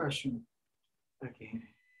ask questions. Okay.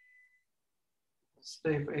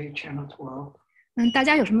 Slave A channel 12. 大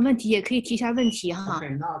家有什么问题也可以提一下问题哈。 Okay,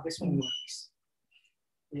 now this one works.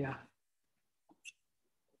 Yeah.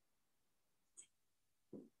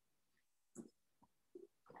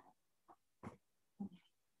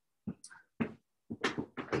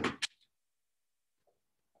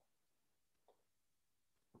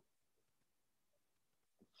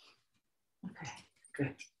 Okay,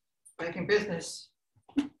 good. Back in business.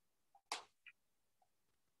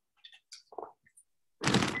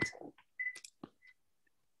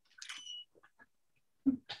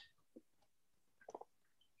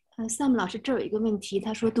 Sam 老师这儿有一个问题，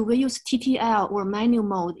他说 Do we use TTL or manual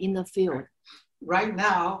mode in the field? Right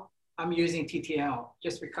now, I'm using TTL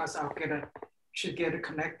just because should get it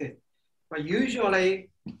connected. But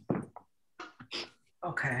usually,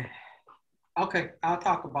 okay, I'll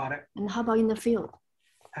talk about it. And how about in the field?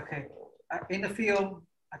 Okay, in the field,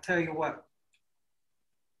 I tell you what.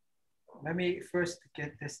 Let me first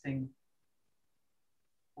get this thing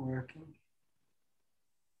working.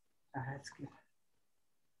 That's good.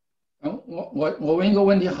 我问一个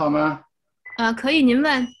问题好吗？可以，您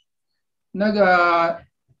问。那个，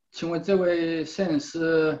请问这位摄影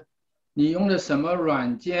师，你用的什么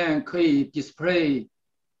软件可以 display？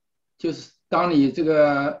 就是当你这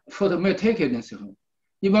个 photo 没有 take 的时候，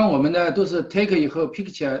一般我们呢都是 take 以后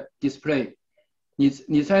picture display。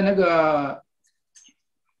你在那个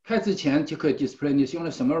拍之前就可以 display， 你是用的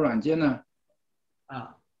什么软件呢？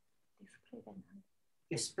啊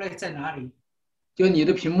 ，display 在哪里？就你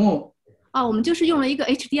的屏幕。哦，我们就是用了一个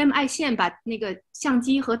HDMI 线把那个相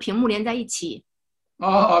机和屏幕连在一起。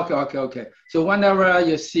Oh, okay. So whenever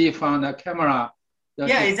you see from the camera,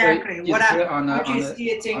 yeah, exactly. What you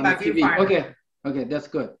see it in my viewfinder. Okay, that's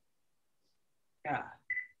good. Yeah.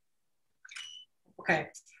 Okay,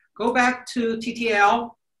 go back to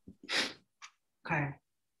TTL. Okay.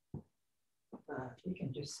 We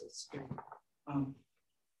can just sit straight.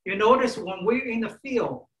 You notice when we're in the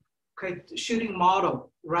field, okay, shooting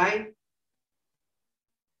model, right?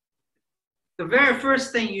 The very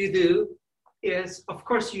first thing you do is, of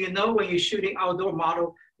course, you know when you're shooting outdoor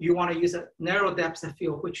model, you want to use a narrow depth of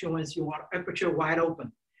field, which means you want aperture wide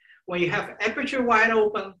open. When you have aperture wide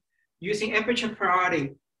open, using aperture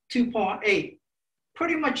priority 2.8,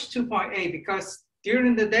 pretty much 2.8, because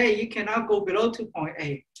during the day, you cannot go below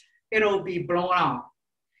 2.8. It'll be blown out.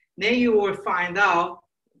 Then you will find out,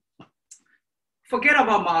 forget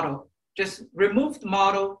about model, just remove the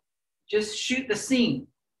model, just shoot the scene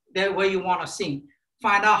that way you want to see.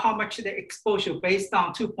 Find out how much the exposure based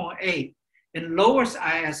on 2.8 and lowest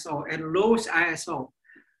ISO and lowest ISO.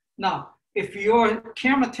 Now, if your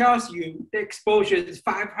camera tells you the exposure is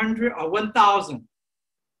 500 or 1000,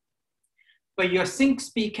 but your sync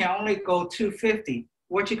speed can only go 250,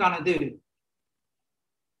 what you gonna do?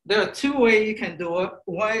 There are two ways you can do it.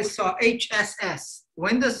 One is HSS.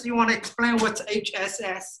 Windows, you wanna explain what's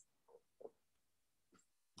HSS?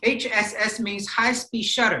 HSS means high speed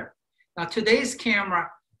shutter. Now today's camera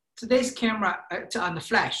on the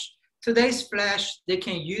flash, today's flash, they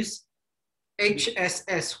can use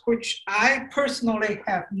HSS, which I personally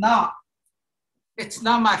have not. It's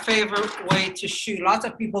not my favorite way to shoot. Lots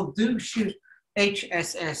of people do shoot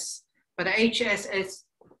HSS, but HSS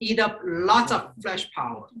eat up lots of flash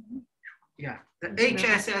power. Yeah, the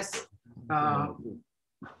HSS,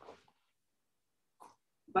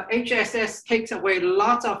 but HSS takes away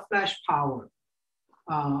lots of flash power.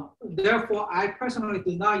 Therefore, I personally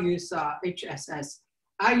do not use HSS.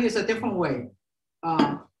 I use a different way.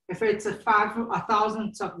 If it's a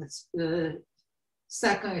 1,000th of the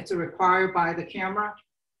second, it's required by the camera.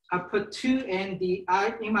 I put 2 ND.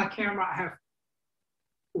 In my camera, I have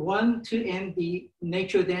 1 2 ND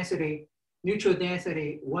neutral density,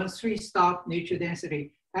 1 3-stop neutral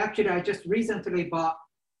density. Actually, I just recently bought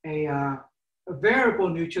a variable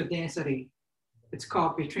neutral density. It's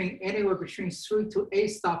called anywhere between 3 to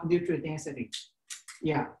 8-stop neutral density.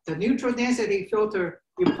 Yeah, the neutral density filter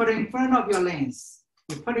you put in front of your lens.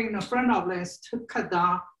 You put it in the front of lens to cut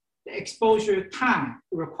down the exposure time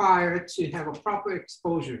required to have a proper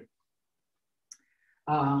exposure.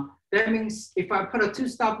 That means if I put a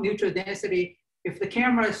 2-stop neutral density, if the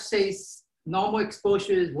camera says normal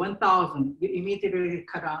exposure is 1000, you immediately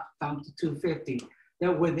cut down to 250.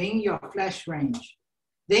 They're within your flash range.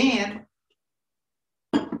 Then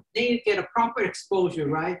you get a proper exposure,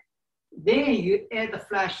 right? Then you add the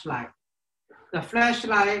flashlight. The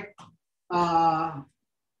flashlight,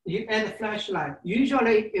 you add the flashlight.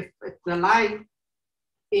 Usually, if the light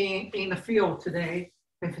in the field today,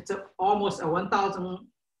 if it's almost a 1000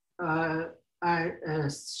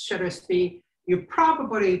 shutter speed, you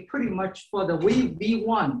probably pretty much for the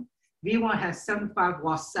V1 has 75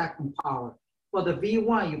 watts second power. For the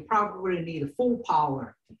V1, you probably need full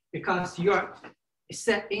power because you're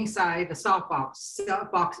set inside the softbox.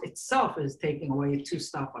 Softbox itself is taking away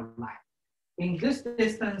 2-stop of light. In this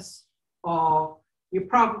distance, you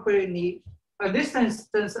probably need this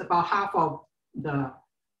distance about half of the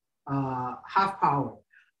half power.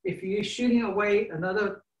 If you're shooting away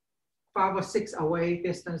another 5 or 6 away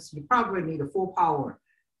distance, you probably need a full power.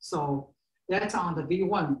 So that's on the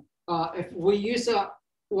V1. If we use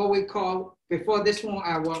what we call, before this one,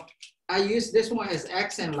 I use this one as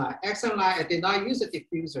accent light. Accent light, I did not use a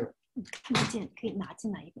diffuser.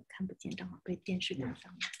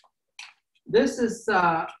 This is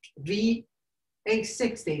V860.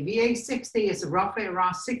 V860 is roughly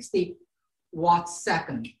around 60 watts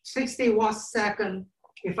second. 60 watts second,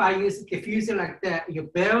 if I use a diffuser like that, you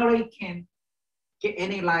barely can get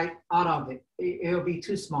any light out of it. It'll be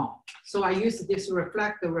too small. So I use this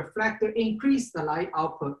reflector. Reflector increase the light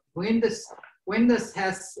output. When this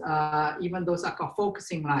has, even those are called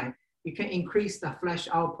focusing light, you can increase the flash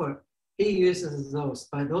output. He uses those,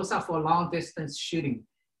 but those are for long distance shooting.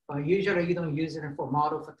 But usually you don't use it for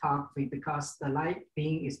model photography because the light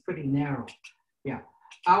beam is pretty narrow. Yeah,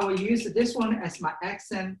 I will use this one as my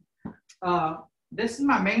accent. This is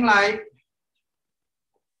my main light.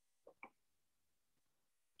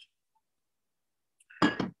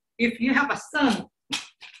 If you have a sun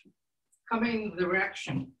coming in the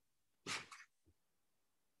direction,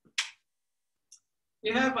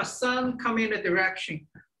 you have a sun coming in the direction,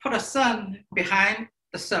 put a sun behind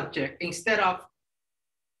the subject instead of,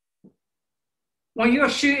 when you're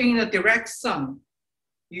shooting the direct sun,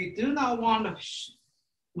 you do not want the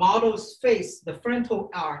model's face, the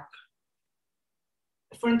frontal arc,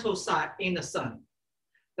 the frontal side in the sun.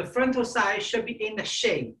 The frontal side should be in the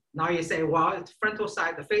shade. Now you say, well, it's frontal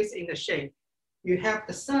side, the face in the shade. You have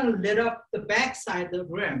the sun lit up the back side of the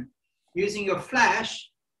rim. using your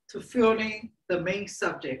flash to fill in the main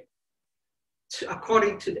subject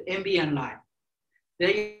according to the ambient light.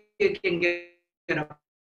 Then you can get a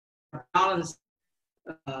balanced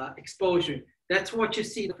exposure. That's what you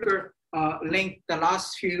see the Flickr link, the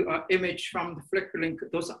last few image from the Flickr link,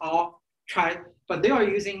 those are all tried, but they are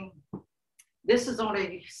using, this is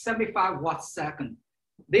only 75 watts second.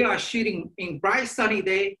 They are shooting in bright sunny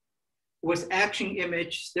day with action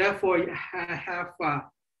image. Therefore, I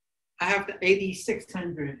have the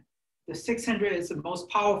 8600. The 600 is the most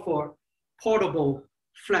powerful portable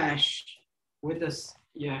flash with this.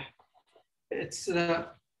 Yeah, it's the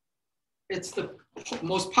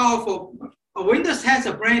most powerful. Windows has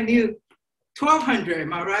a brand new 1200.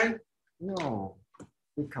 Am I right? No,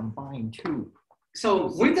 we combine two.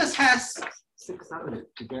 So Windows has 600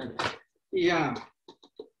 together. Yeah.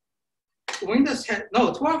 Windows has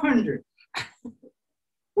no 1200.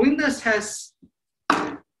 Windows has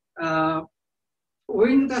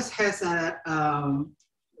a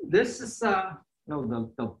this is No,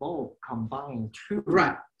 the both combine two.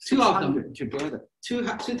 right, two of them together. two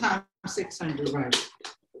times 600, right?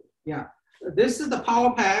 Yeah, this is the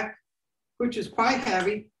power pack, which is quite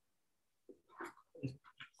heavy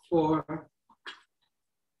for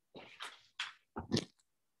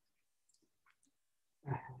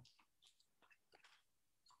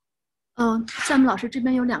Sam 老师这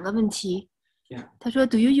边有2个问题。 Yeah. 他说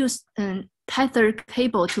 ，Do you use tether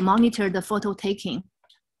cable to monitor the photo taking?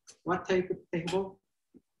 what type of table?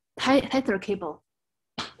 Tether cable.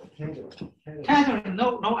 Tether,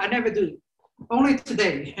 no, I never do. Only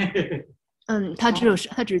today. 他只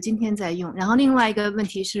是今天在用。然后另外一个问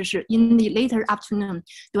题是 in the later afternoon,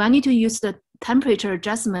 do I need to use the temperature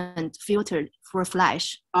adjustment filter for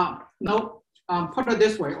flash? No, put it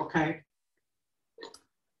this way, okay?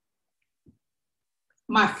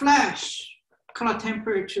 My flash color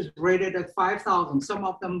temperature is rated at 5,000, some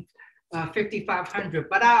of them 5,500,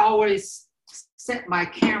 but I always set my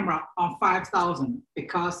camera on 5,000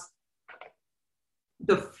 because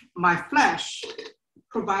my flash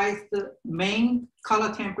provides the main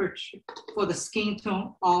color temperature for the skin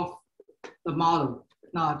tone of the model.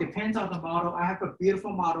 Now, it depends on the model. I have a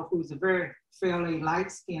beautiful model who's a very fairly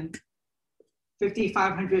light skin.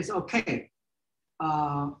 5,500 is okay.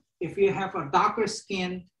 If you have a darker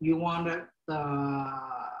skin, you want the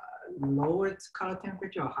lower color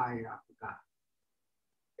temperature or higher, I forgot.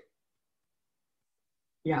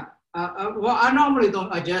 Yeah, well, I normally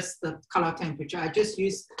don't adjust the color temperature. I just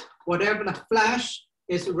use whatever the flash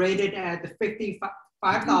is rated at the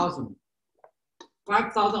 5,000.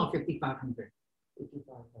 5,000 or 5,500?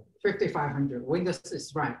 5,500. Windows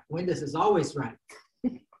is right. Windows is always right.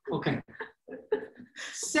 Okay.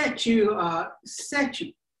 Set your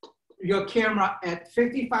camera at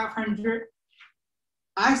 5,500.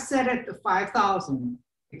 I set it to 5,000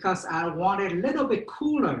 because I want a little bit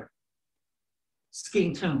cooler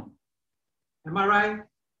skin tone. Am I right?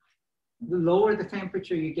 The lower the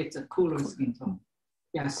temperature, you get a cooler skin tone.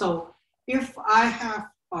 Yeah, so if I have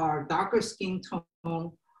a darker skin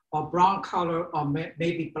tone or brown color or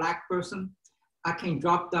maybe black person, I can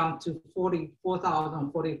drop down to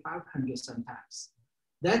 4,000, 4,500 sometimes.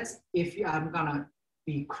 That's if I'm gonna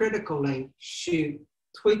be critically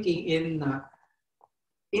tweaking in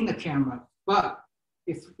the camera. But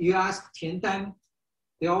if you ask Tiandan,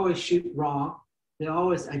 they always shoot raw. They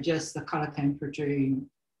always adjust the color temperature in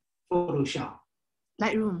Photoshop.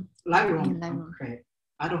 Lightroom. Lightroom. Okay.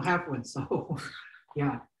 I don't have one, so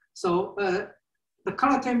yeah. So the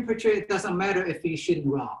color temperature, it doesn't matter if you're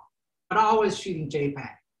shooting raw, but I always shooting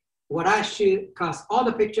JPEG. What I shoot, because all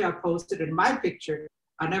the picture I posted in my picture,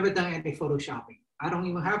 I never done any Photoshopping. I don't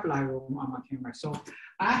even have Lightroom on my camera. So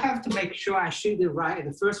I have to make sure I shoot it right in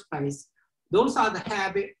the first place. Those are the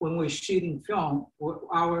habit when we're shooting film.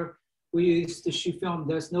 We used to shoot film,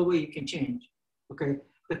 there's no way you can change, okay?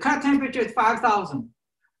 The color temperature is 5,000.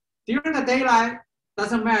 During the daylight,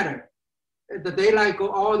 doesn't matter. The daylight go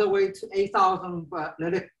all the way to 8,000, but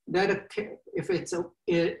let it, if it's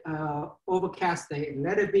overcast day,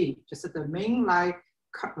 let it be. Just that the main light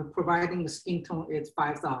providing the skin tone is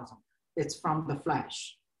 5,000. It's from the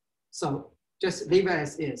flash. So just leave it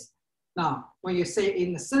as is. Now, when you say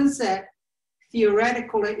in the sunset,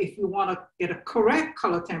 theoretically, if you want to get a correct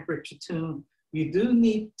color temperature tune, you do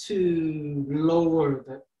need to lower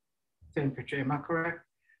the temperature, am I correct?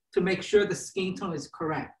 To make sure the skin tone is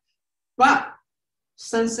correct. But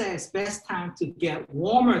sunset is best time to get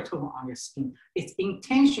warmer tone on your skin. It's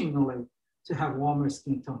intentionally to have warmer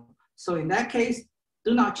skin tone. So in that case,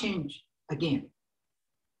 do not change again.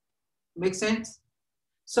 Make sense?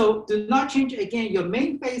 So do not change again. Your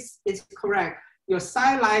main face is correct. your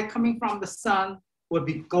side light coming from the sun would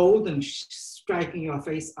be golden, striking your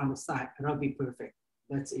face on the side. That'll be perfect.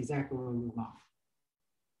 That's exactly what we want.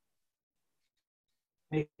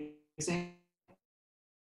 Make sense?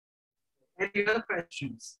 Any other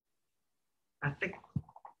questions? I think.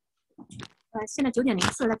 现在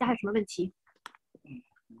9:04，大家还有什么问题？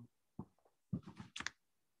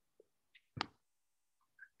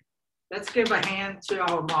 Let's give a hand to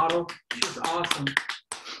our model. She's awesome.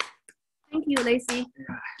 Thank you, Lacey.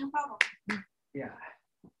 No problem. Yeah.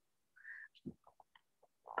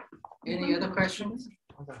 Any other questions?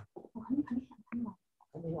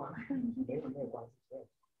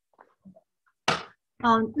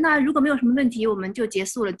 那如果没有什么问题，我们就结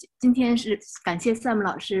束了。今天是感谢 Sam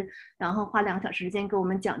老师，然后花2个小时时间给我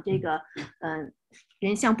们讲这个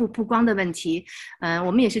人像不曝光的问题。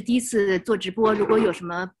我们也是第一次做直播，如果有什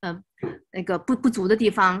么那个不足的地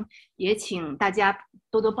方，也请大家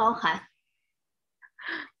多多包涵。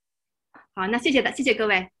好，那谢谢各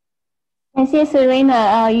位。感谢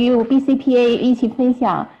Serena 与BCPA 一起分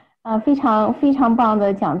享非常棒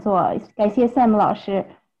的讲座，感谢 Sam 老师。